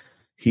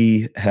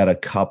 He had a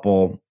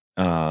couple,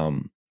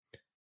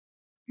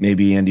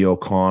 maybe Andy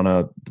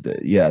O'Connor.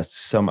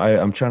 Yes,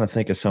 I'm trying to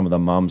think of some of the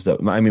mums that.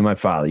 I mean, my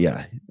father.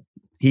 Yeah,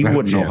 he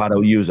wouldn't know how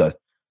to use a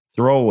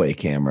throwaway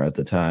camera at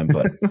the time,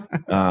 but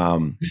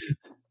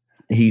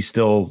he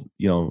still,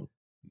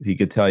 he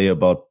could tell you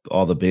about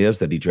all the beers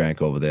that he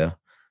drank over there.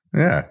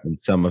 Yeah, and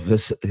some of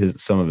his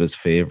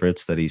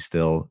favorites that he's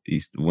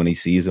when he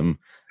sees them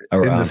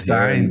around in the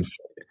Steins.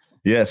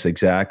 Yes,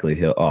 exactly.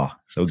 He'll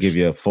give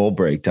you a full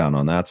breakdown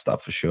on that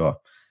stuff for sure.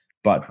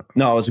 But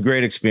no, it was a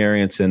great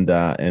experience and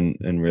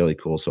really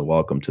cool. So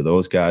welcome to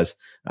those guys.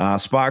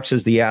 Sparks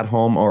is the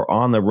at-home or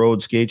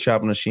on-the-road skate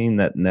shop machine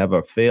that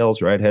never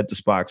fails, right? Head to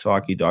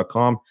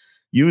sparkshockey.com.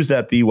 Use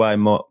that BY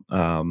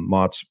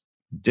Mott's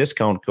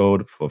discount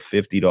code for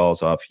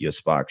 $50 off your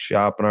Sparks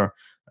sharpener.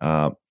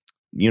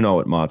 You know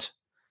it, Mott.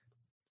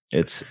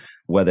 It's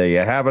whether you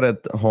have it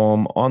at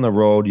home, on the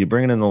road, you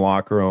bring it in the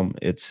locker room.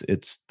 It's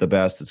the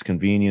best. It's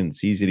convenient.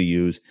 It's easy to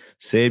use.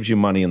 Saves you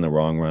money in the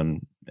long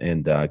run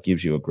and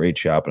gives you a great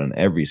sharpening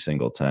every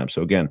single time.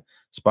 So again,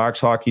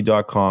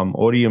 sparkshockey.com.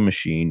 Order your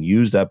machine.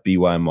 Use that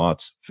BY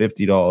Mott's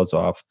 $50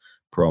 off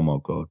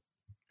promo code.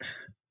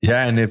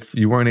 Yeah, and if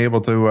you weren't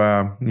able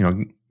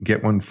to,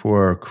 get one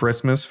for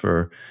Christmas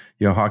for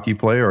your hockey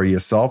player or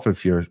yourself,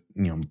 if you're,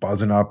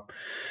 buzzing up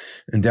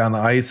and down the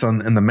ice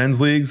in the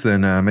men's leagues,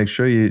 then make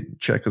sure you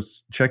check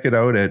it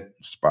out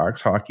at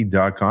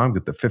sparkshockey.com.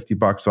 Get the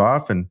 $50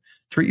 off and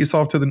treat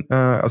yourself to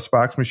a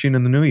Sparks machine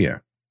in the new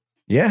year.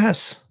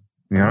 Yes.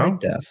 I like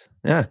that.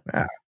 Yeah.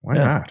 Why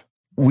not?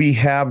 We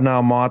have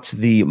now, Mott's,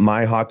 the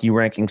My Hockey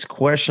Rankings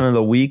question of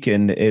the week,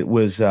 and it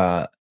was,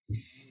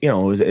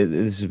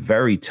 it's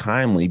very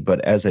timely.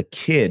 But as a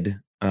kid,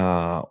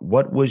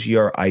 what was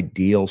your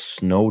ideal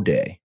snow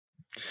day?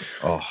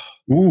 Oh,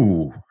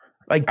 ooh.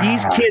 Like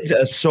these kids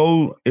are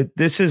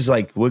this is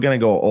like, we're going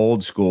to go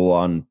old school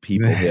on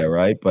people here,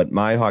 right? But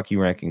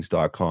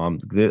myhockeyrankings.com,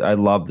 I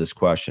love this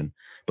question.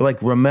 But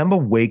like, remember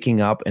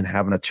waking up and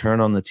having to turn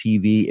on the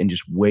TV and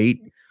just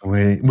wait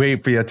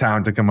for your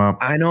town to come up.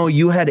 I know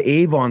you had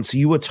Avon, so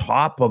you were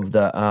top of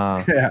the.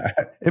 Yeah,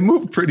 it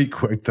moved pretty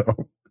quick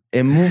though.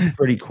 It moved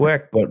pretty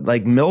quick, but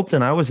like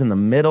Milton, I was in the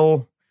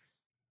middle.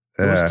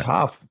 It was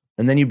tough.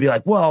 And then you'd be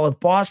like, well, if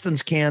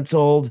Boston's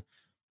canceled,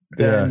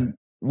 then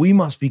we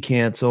must be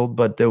canceled.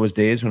 But there was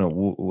days when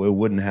it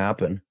wouldn't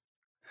happen.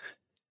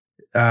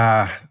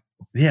 Yeah.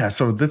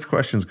 So this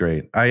question's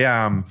great.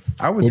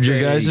 Would say,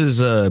 your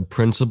guys'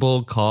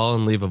 principal call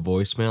and leave a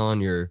voicemail on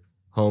your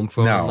home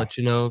phone and let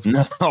you know if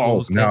no.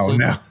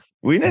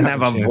 We didn't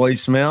have a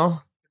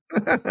voicemail.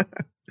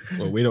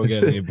 Well, we don't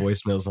get any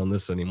voicemails on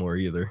this anymore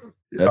either.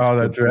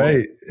 That's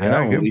right. I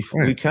know.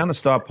 We kind of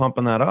stopped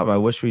pumping that up. I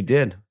wish we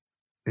did.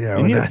 Yeah,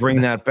 we need to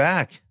bring that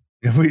back.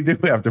 Yeah, we do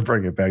have to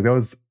bring it back. That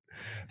was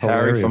Harry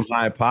hilarious. from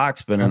High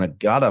Park's been in a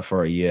gutter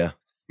for a year.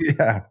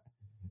 Yeah,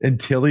 and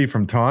Tilly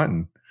from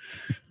Taunton.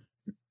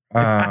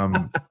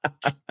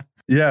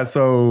 Yeah,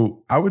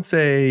 so I would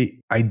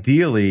say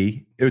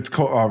ideally it's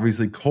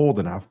obviously cold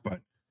enough, but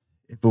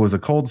if it was a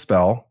cold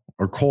spell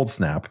or cold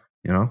snap,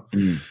 you're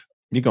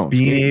going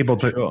being able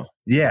to, sure.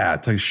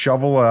 to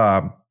shovel,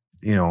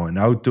 an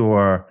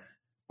outdoor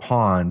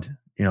pond.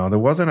 There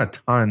wasn't a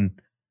ton.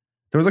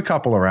 There was a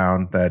couple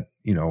around that,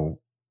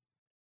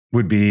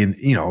 would be,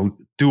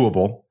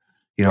 doable.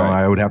 Right.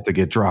 I would have to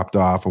get dropped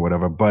off or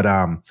whatever. But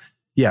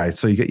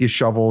so you get your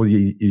shovel,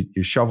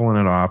 you're shoveling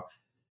it off.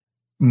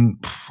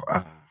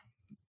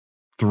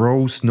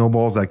 Throw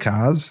snowballs at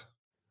cars.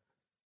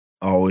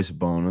 Always a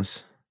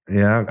bonus.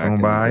 Yeah,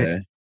 going by.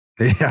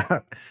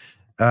 Yeah.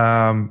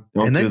 Don't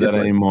do that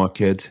anymore,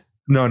 kids.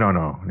 No.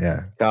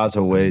 Yeah. Cars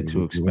are way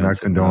too expensive. We're not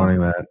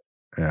condoning that.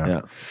 Yeah.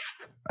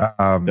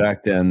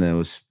 Back then, it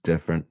was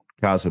different.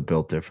 Cars were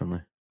built differently.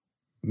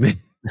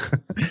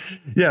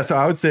 Yeah. So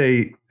I would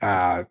say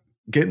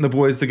getting the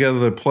boys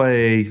together to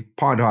play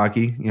pond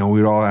hockey.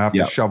 We'd all have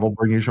to shovel,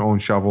 bring your own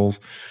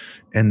shovels.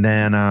 And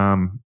then,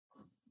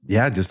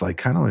 just like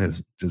kind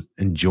of just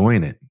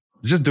enjoying it.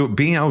 Just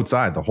being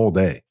outside the whole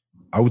day.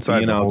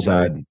 Outside the whole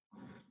day.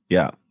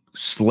 Yeah.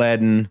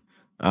 Sledding,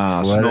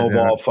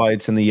 snowball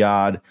fights in the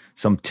yard,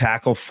 some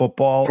tackle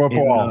football.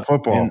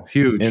 Football,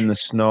 huge. In the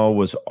snow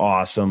was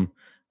awesome.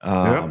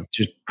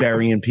 Just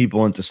burying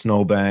people into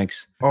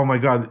snowbanks. Oh my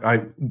God.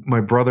 My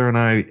brother and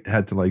I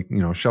had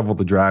to shovel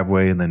the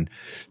driveway, and then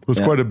there was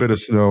quite a bit of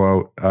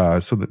snow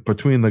out. So that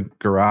between the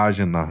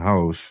garage and the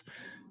house,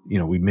 he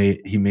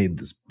made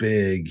this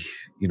big,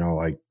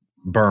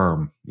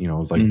 berm, it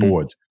was like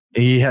boards.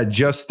 And he had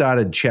just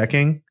started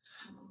checking.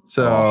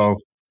 So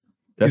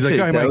he's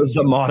like, that was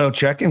the motto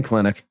check-in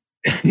clinic.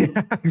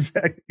 Yeah,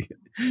 exactly.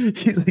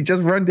 He's like,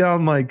 just run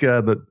down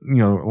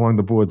along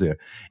the boards there.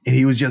 And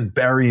he was just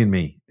burying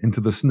me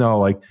into the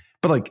snow.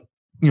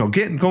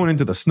 Going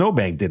into the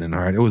snowbank didn't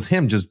hurt. It was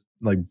him just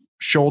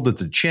shoulder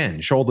to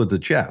chin, shoulder to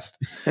chest.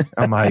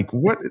 I'm like,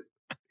 what?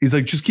 He's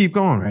like, just keep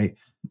going. Right.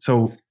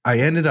 So I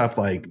ended up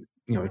kind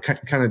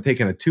of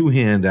taking a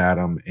two-hand at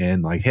him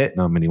and hitting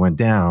him, and he went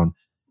down.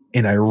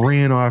 And I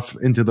ran off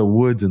into the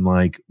woods and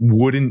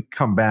wouldn't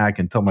come back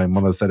until my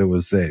mother said it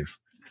was safe.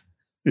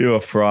 You were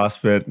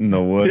frostbit in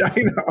the woods. Yeah,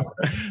 I know.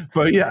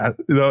 But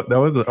that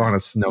was on a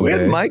snow day.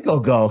 Where'd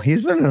Michael go?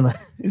 He's been in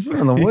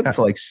the woods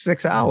for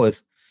 6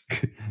 hours.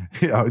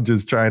 I was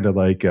just trying to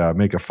make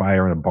a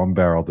fire in a bum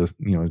barrel, just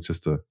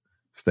to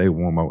stay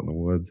warm out in the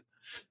woods.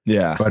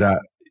 Yeah.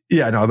 But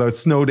the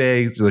snow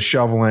days, the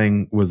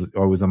shoveling was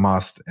always a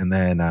must. And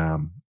then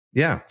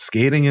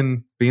skating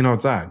and being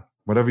outside.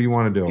 Whatever you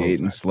want to do.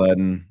 Skating,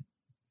 sledding.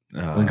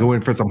 And go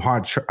in for some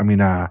hot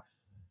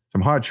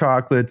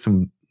chocolate,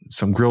 some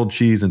grilled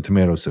cheese, and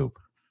tomato soup.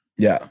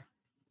 Yeah.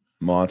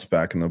 Mott's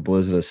back in the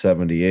blizzard of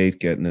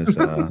 78 getting his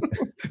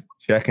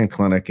check-in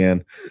clinic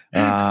in.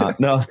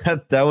 No,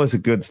 that was a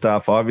good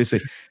stuff, obviously.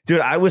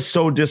 Dude, I was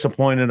so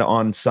disappointed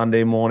on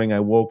Sunday morning. I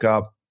woke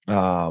up,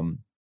 one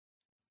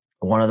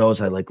of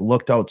those, I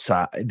looked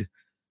outside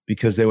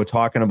because they were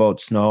talking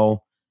about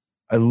snow.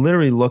 I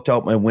literally looked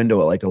out my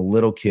window at a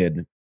little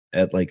kid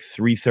at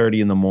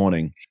 3:30 in the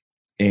morning,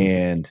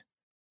 and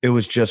it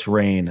was just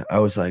rain. I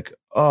was like,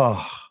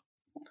 oh,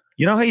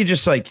 you know how you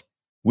just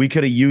we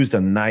could have used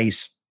a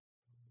nice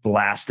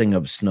blasting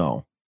of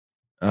snow.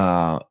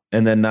 And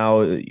then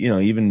now,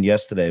 even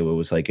yesterday it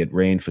was it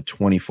rained for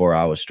 24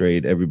 hours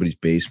straight. Everybody's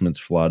basement's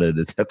flooded.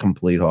 It's a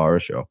complete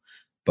horror show.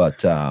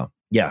 But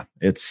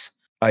it's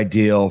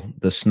ideal.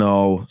 The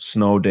snow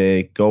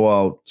day, go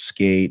out,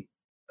 skate,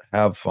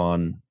 have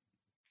fun.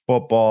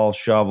 Football,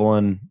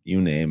 shoveling,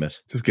 you name it.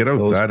 Just get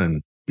outside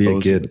and be a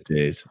kid.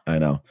 Days, I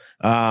know.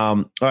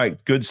 All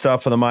right, good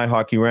stuff for the My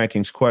Hockey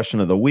Rankings question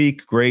of the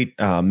week. Great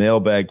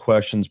mailbag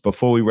questions.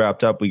 Before we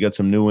wrapped up, we got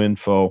some new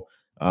info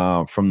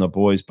from the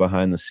boys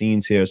behind the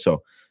scenes here.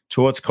 So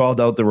Torts called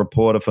out the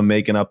reporter for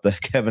making up the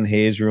Kevin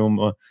Hayes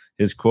rumor.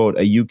 His quote,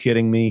 "Are you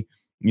kidding me?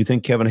 You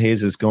think Kevin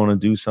Hayes is going to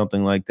do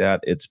something like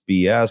that? It's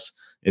BS.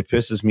 It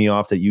pisses me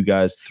off that you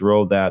guys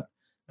throw that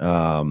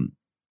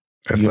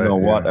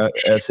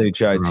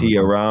SHIT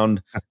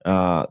around.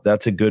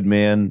 That's a good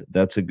man.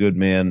 That's a good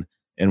man.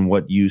 And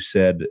what you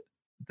said,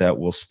 that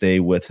will stay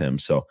with him."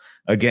 So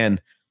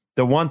again,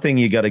 the one thing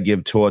you got to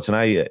give Torts, and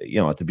I,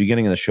 at the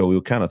beginning of the show, we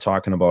were kind of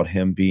talking about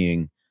him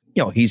being,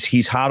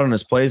 he's hard on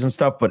his plays and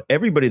stuff, but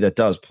everybody that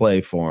does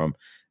play for him,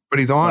 but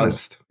he's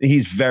honest.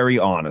 He's very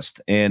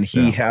honest, and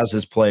he has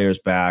his players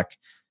back.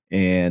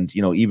 And,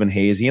 even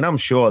Hazy, and I'm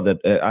sure that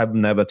I've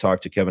never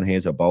talked to Kevin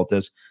Hayes about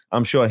this.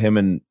 I'm sure him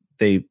and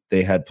they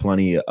had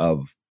plenty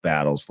of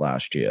battles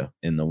last year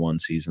in the one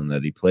season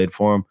that he played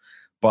for him,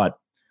 but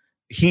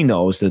he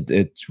knows that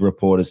it's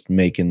reporters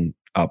making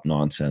up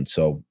nonsense.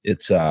 So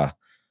it's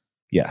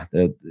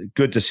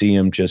good to see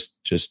him just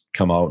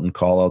come out and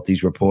call out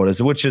these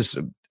reporters, which is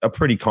a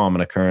pretty common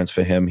occurrence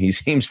for him. He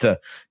seems to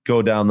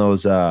go down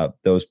those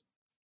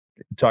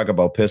talk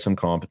about piss and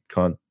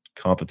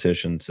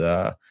competitions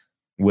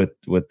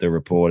with the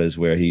reporters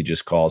where he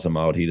just calls them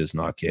out. He does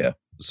not care.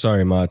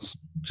 Sorry, Mats,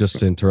 just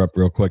to interrupt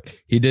real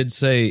quick. He did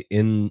say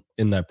in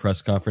that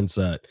press conference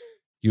that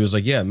he was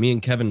like, yeah, me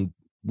and Kevin,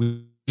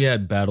 we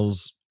had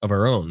battles of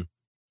our own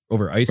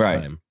over ice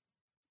time.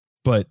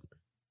 But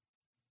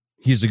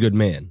he's a good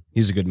man.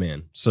 He's a good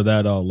man. So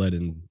that all led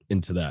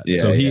into that.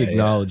 Yeah, so he yeah,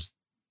 acknowledged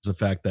the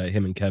fact that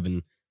him and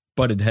Kevin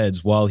butted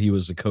heads while he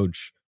was the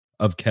coach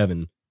of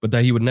Kevin, but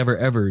that he would never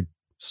ever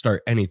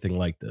start anything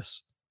like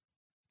this.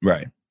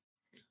 Right.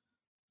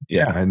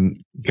 Yeah. And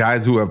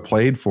guys who have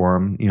played for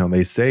him, you know,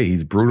 they say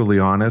he's brutally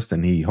honest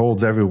and he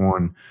holds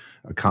everyone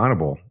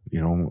accountable,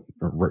 you know,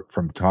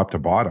 from top to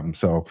bottom.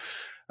 So,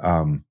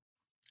 and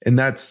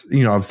that's,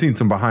 you know, I've seen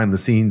some behind the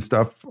scenes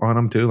stuff on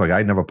him too. Like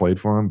I never played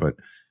for him, but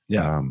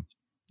yeah,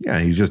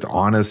 he's just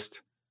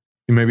honest,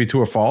 maybe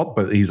to a fault,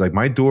 but he's like,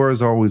 my door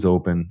is always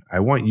open.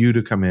 I want you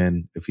to come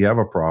in. If you have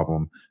a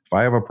problem, if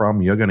I have a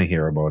problem, you're going to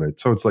hear about it.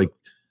 So it's like,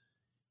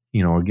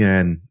 you know,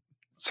 again,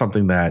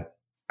 something that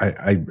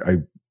I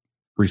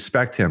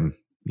respect him,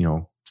 you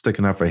know,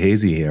 sticking up for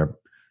Hazy here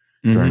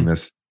during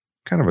this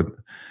kind of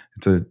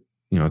it's a,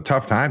 you know,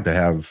 tough time to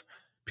have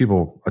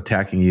people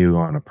attacking you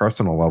on a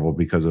personal level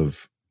because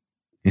of,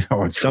 you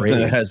know, something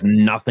that has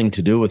nothing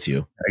to do with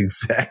you.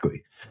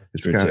 Exactly.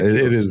 It's kind of,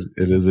 it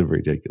is a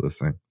ridiculous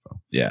thing. So.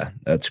 Yeah,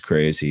 that's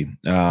crazy.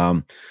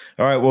 All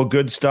right. Well,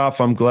 good stuff.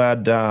 I'm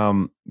glad,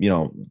 you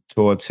know,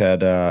 Torts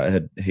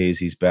had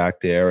Hazy's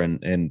back there,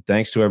 and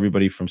thanks to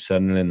everybody from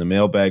sending in the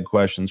mailbag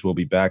questions. We'll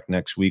be back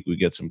next week. We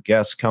get some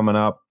guests coming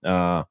up.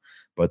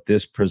 But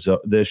this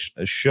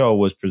show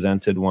was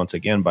presented once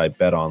again by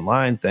Bet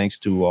Online. Thanks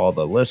to all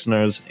the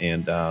listeners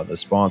and the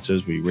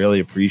sponsors. We really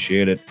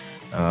appreciate it.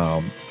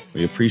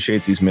 We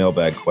appreciate these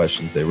mailbag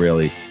questions. They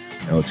really,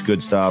 you know, it's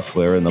good stuff.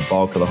 We're in the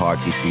bulk of the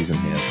hockey season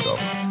here. So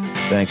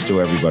thanks to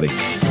everybody.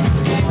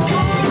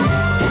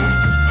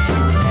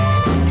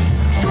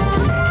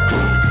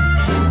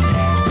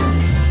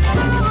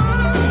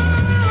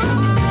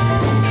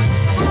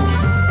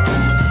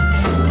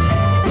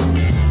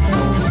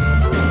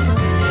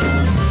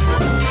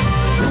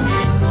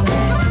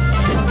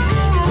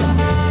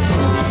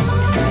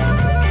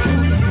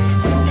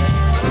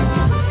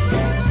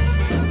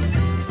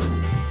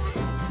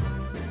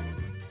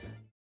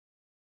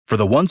 For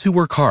the ones who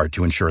work hard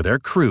to ensure their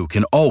crew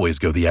can always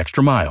go the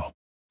extra mile,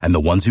 and the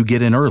ones who get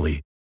in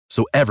early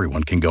so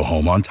everyone can go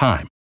home on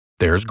time,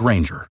 there's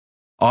Grainger,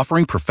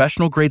 offering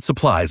professional-grade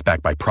supplies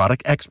backed by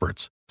product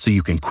experts so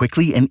you can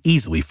quickly and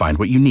easily find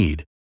what you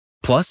need.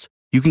 Plus,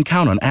 you can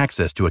count on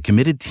access to a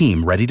committed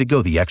team ready to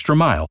go the extra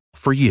mile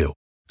for you.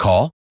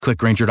 Call, click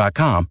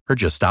Grainger.com, or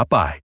just stop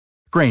by.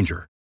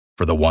 Grainger,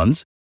 for the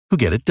ones who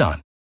get it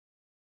done.